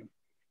transferring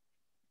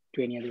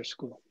to any other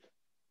school.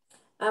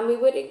 We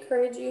would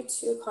encourage you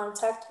to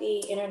contact the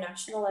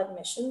International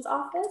Admissions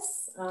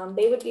Office.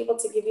 They would be able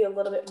to give you a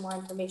little bit more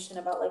information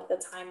about like the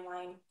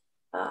timeline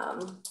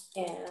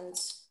and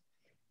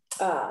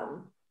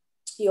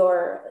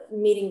your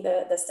meeting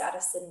the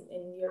status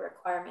in your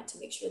requirement to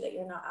make sure that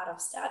you're not out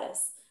of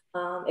status.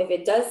 If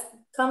it does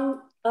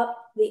come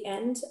up the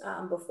end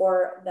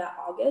before that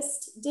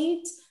August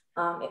date,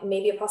 it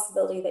may be a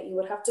possibility that you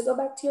would have to go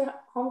back to your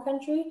home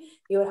country.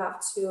 You would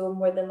have to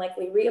more than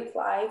likely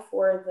reapply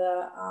for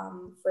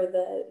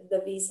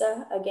the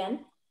visa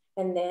again,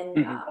 and then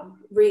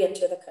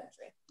re-enter the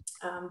country.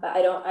 But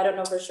I don't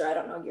know for sure. I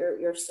don't know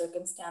your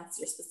circumstance,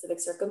 your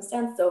specific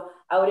circumstance. So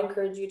I would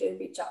encourage you to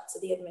reach out to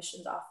the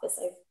admissions office.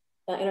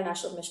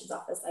 International Admissions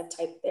Office. I've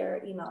typed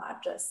their email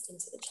address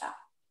into the chat.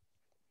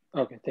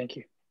 Okay, thank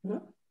you.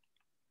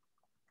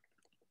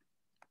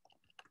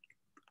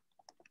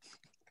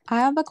 I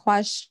have a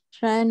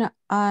question.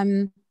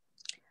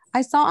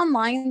 I saw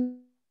online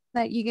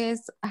that you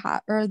guys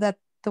have, or that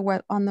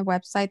on the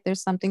website,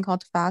 there's something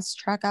called fast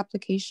track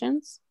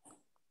applications.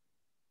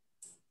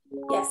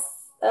 Yes,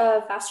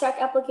 fast track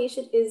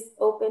application is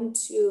open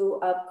to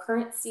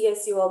current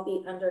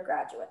CSULB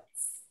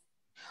undergraduates.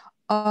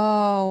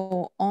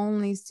 Oh,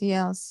 only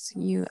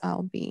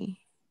CSULB.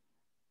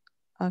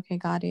 Okay,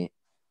 got it.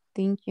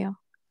 Thank you.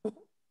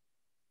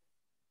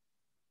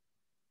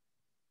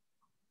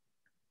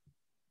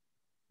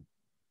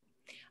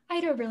 I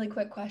had a really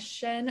quick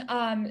question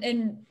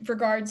in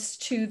regards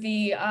to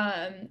the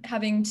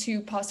having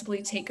to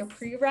possibly take a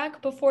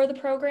prereq before the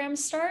program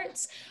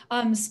starts.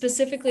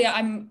 Specifically,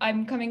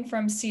 I'm coming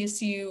from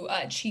CSU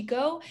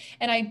Chico,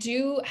 and I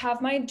do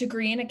have my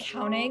degree in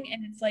accounting,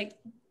 and it's like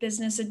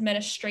business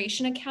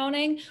administration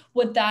accounting.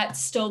 Would that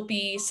still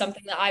be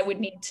something that I would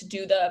need to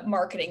do the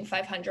Marketing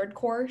 500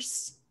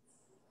 course?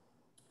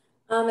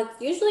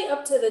 It's usually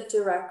up to the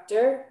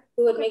director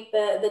who would make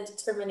the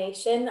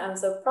determination.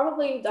 So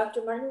probably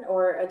Dr. Martin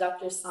or a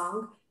Dr.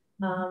 Song.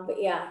 But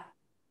yeah.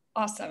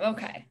 Awesome.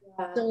 Okay.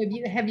 Yeah. So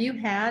have you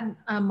had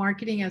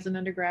marketing as an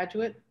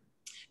undergraduate?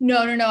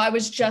 No. I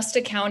was just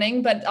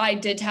accounting, but I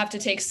did have to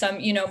take some,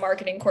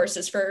 marketing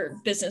courses for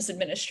business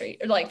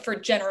administration, like for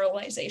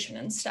generalization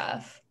and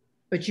stuff.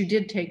 But you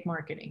did take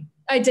marketing.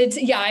 I did.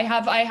 Yeah,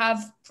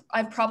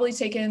 I've probably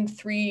taken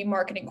 3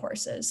 marketing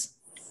courses.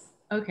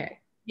 Okay.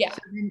 Yeah.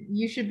 So then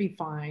you should be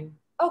fine.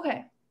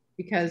 Okay.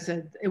 Because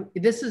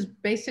this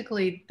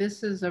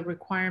is a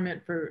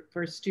requirement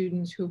for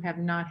students who have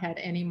not had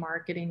any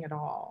marketing at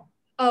all.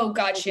 Oh,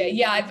 gotcha.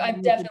 Yeah,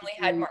 I've definitely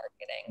had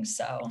marketing.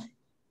 So.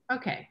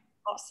 Okay.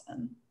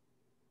 Awesome.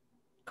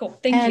 Cool.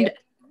 Thank you.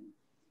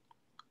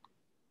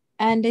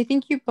 And I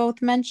think you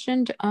both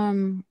mentioned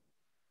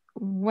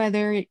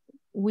whether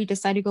we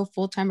decide to go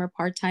full-time or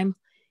part-time,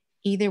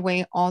 either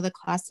way, all the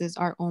classes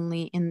are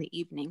only in the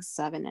evenings,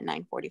 7 and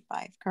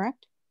 9:45,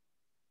 correct?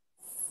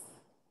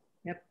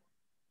 Yep.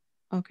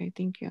 Okay,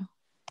 thank you.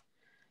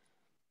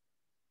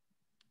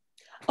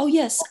 Oh,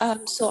 yes.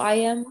 So I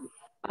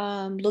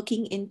am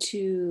looking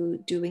into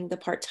doing the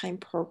part-time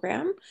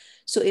program.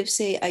 So if,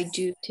 say, I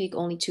do take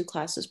only 2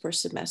 classes per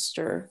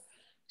semester,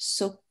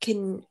 so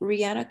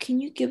Rihanna, can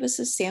you give us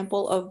a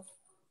sample of,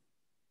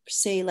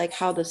 say, like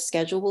how the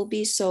schedule will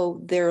be? So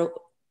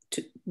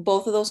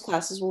both of those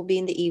classes will be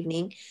in the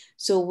evening.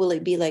 So will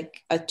it be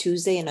like a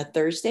Tuesday and a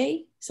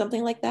Thursday,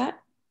 something like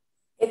that?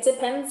 It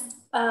depends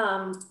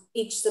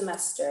each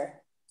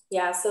semester.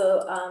 Yeah,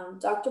 so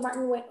Dr.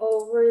 Martin went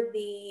over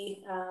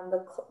the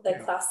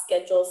class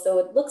schedule. So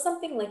it looks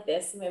something like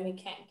this. I mean, we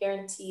can't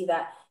guarantee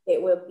that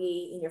it will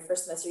be in your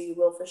first semester. You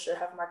will for sure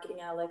have marketing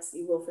analytics.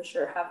 You will for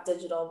sure have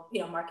digital,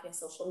 marketing,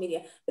 social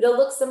media. But it'll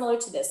look similar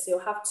to this. So you'll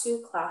have 2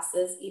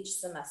 classes each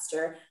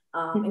semester.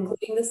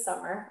 including the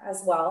summer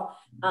as well.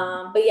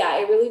 But yeah,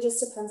 it really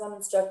just depends on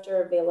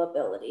instructor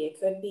availability. It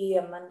could be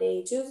a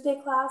Monday,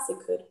 Tuesday class. It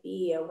could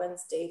be a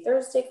Wednesday,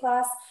 Thursday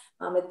class.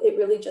 It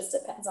really just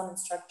depends on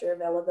instructor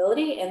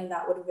availability, and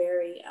that would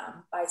vary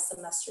by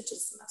semester to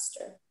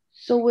semester.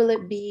 So will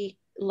it be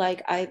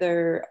like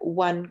either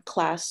one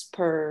class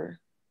per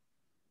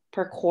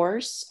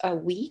course a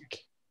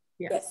week?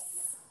 Yes.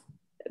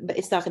 But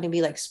it's not going to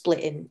be like split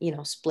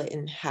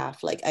in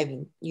half. Like, I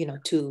mean,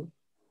 two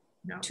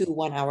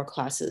 1 hour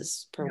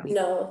classes per week.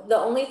 No, the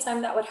only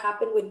time that would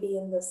happen would be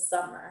in the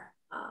summer.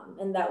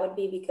 And that would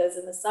be because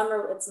in the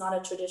summer, it's not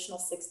a traditional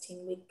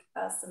 16-week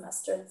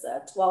semester. It's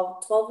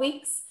 12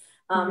 weeks.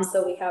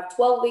 So we have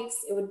 12 weeks.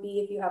 It would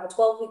be, if you have a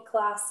 12-week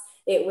class,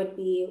 it would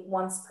be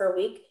once per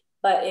week.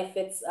 But if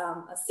it's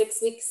a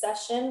 6-week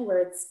session where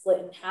it's split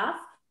in half,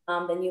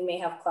 then you may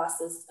have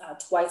classes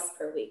twice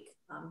per week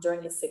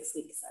during the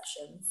 6-week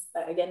sessions.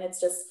 But again, it's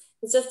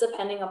just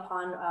depending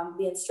upon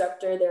the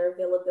instructor, their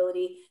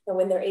availability, and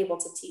when they're able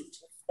to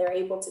teach. If they're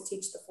able to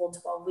teach the full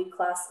 12-week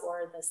class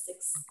or the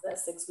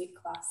 6-week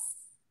class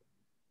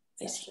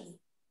session.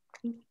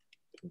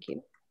 Thank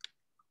you.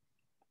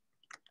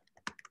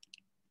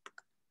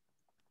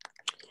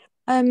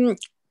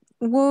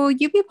 Will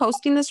you be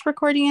posting this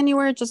recording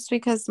anywhere? Just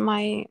because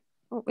I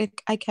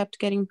kept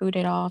getting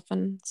booted off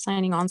and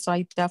signing on, so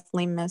I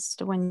definitely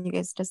missed when you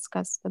guys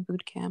discussed the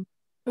boot camp.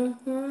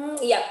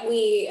 Yeah,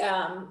 we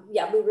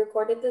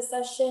recorded this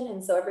session,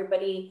 and so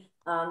everybody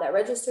that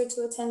registered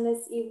to attend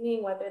this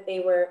evening, whether they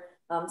were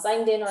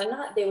signed in or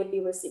not, they would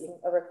be receiving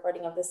a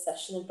recording of this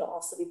session. It'll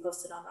also be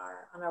posted on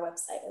our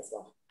website as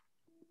well.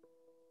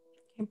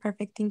 Okay,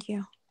 perfect. Thank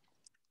you.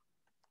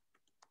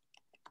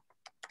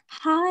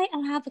 Hi,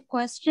 I have a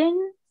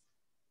question.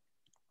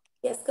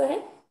 Yes, go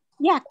ahead.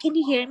 Yeah, can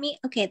you hear me?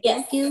 Okay,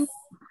 thank you.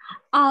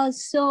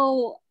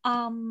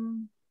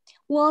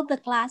 Will the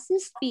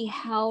classes be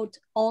held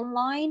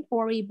online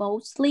or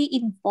remotely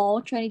in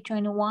fall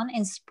 2021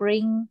 and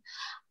spring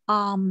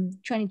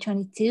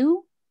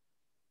 2022?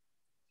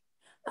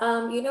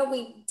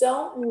 We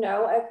don't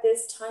know at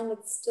this time.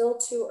 It's still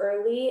too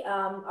early.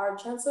 Our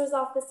chancellor's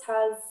office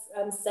has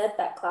said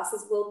that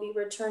classes will be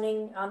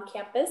returning on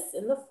campus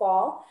in the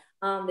fall.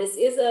 This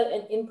is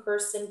an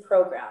in-person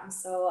program,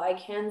 so I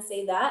can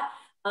say that.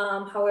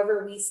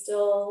 However, we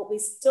still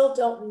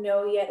don't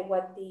know yet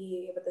what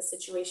the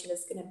situation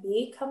is going to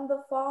be come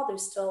the fall.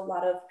 There's still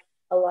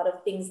a lot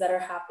of things that are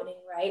happening,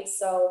 right?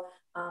 So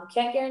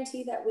can't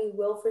guarantee that we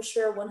will for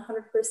sure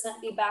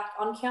 100% be back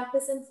on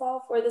campus in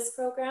fall for this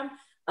program.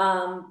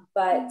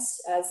 But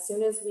as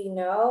soon as we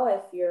know,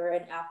 if you're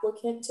an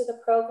applicant to the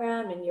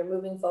program and you're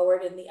moving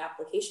forward in the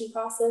application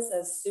process,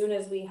 as soon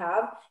as we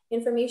have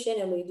information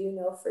and we do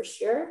know for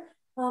sure,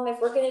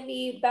 if we're going to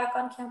be back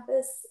on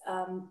campus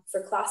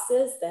for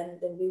classes, then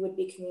we would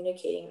be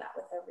communicating that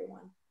with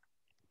everyone.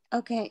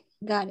 Okay,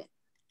 got it.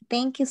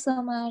 Thank you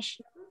so much.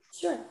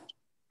 Sure.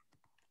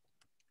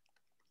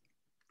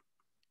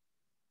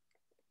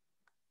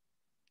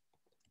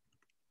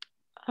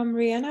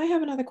 Rihanna, I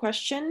have another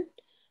question.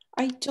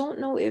 I don't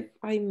know if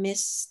I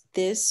missed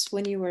this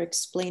when you were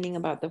explaining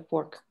about the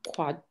four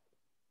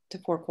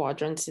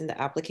quadrants in the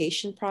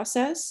application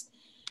process.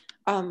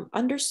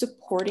 Under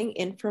supporting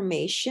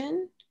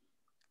information,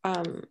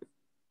 do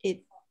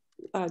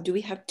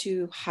we have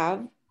to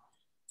have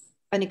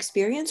an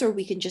experience, or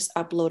we can just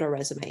upload a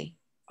resume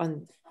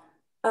on?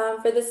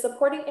 For the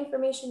supporting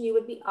information, you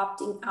would be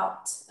opting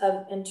out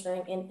of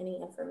entering in any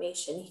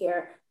information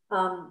here.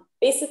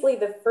 Basically,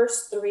 the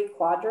first 3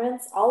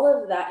 quadrants, all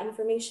of that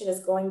information is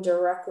going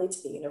directly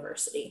to the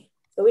university.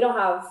 So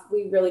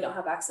we really don't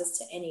have access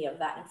to any of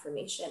that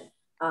information.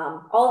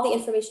 All of the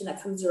information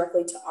that comes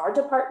directly to our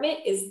department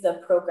is the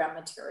program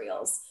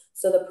materials.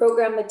 So the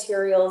program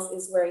materials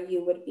is where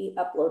you would be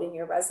uploading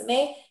your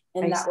resume,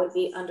 and that would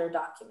be under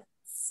documents.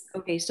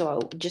 Okay, so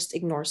I'll just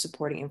ignore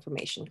supporting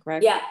information,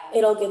 correct? Yeah,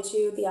 it'll get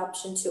you the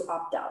option to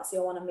opt out. So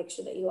you'll want to make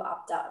sure that you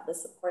opt out of the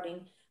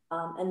supporting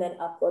and then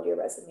upload your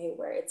resume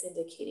where it's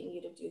indicating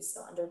you to do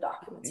so under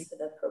documents for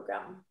the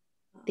program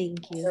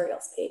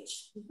materials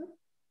page.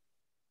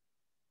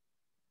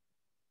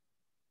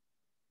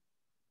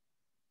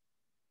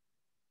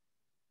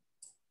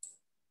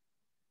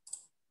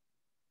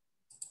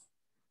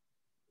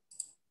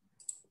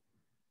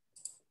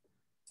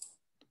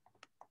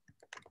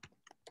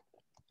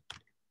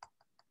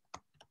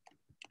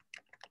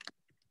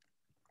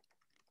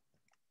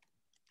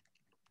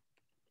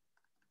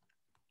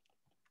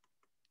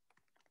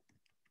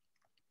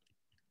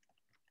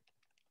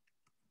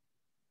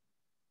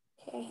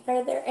 Okay,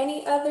 are there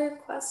any other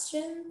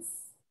questions?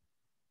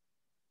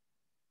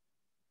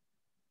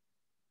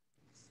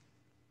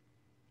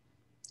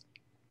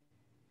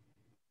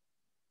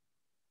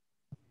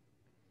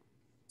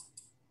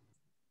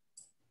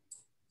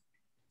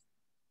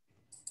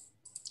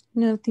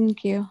 No,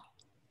 thank you.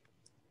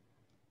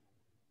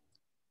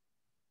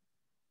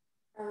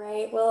 All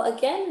right, well,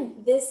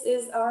 again, this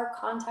is our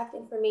contact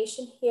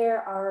information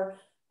here. Our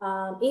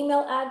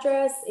email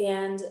address,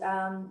 and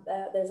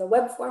there's a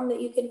web form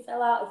that you can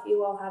fill out. If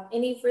you all have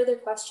any further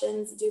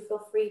questions, do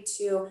feel free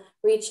to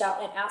reach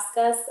out and ask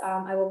us.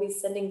 I will be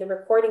sending the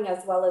recording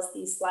as well as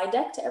the slide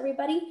deck to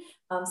everybody.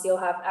 So you'll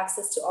have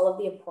access to all of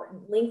the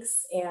important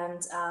links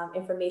and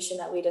information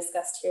that we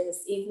discussed here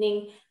this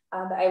evening.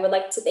 But I would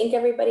like to thank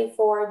everybody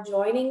for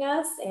joining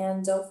us,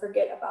 and don't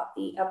forget about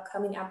the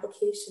upcoming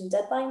application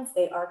deadlines.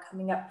 They are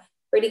coming up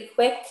pretty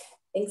quick.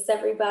 Thanks,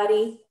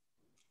 everybody.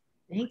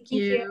 Thank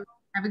you.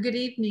 Have a good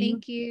evening.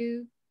 Thank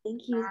you.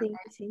 Thank you. Thank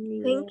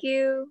you. Thank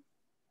you.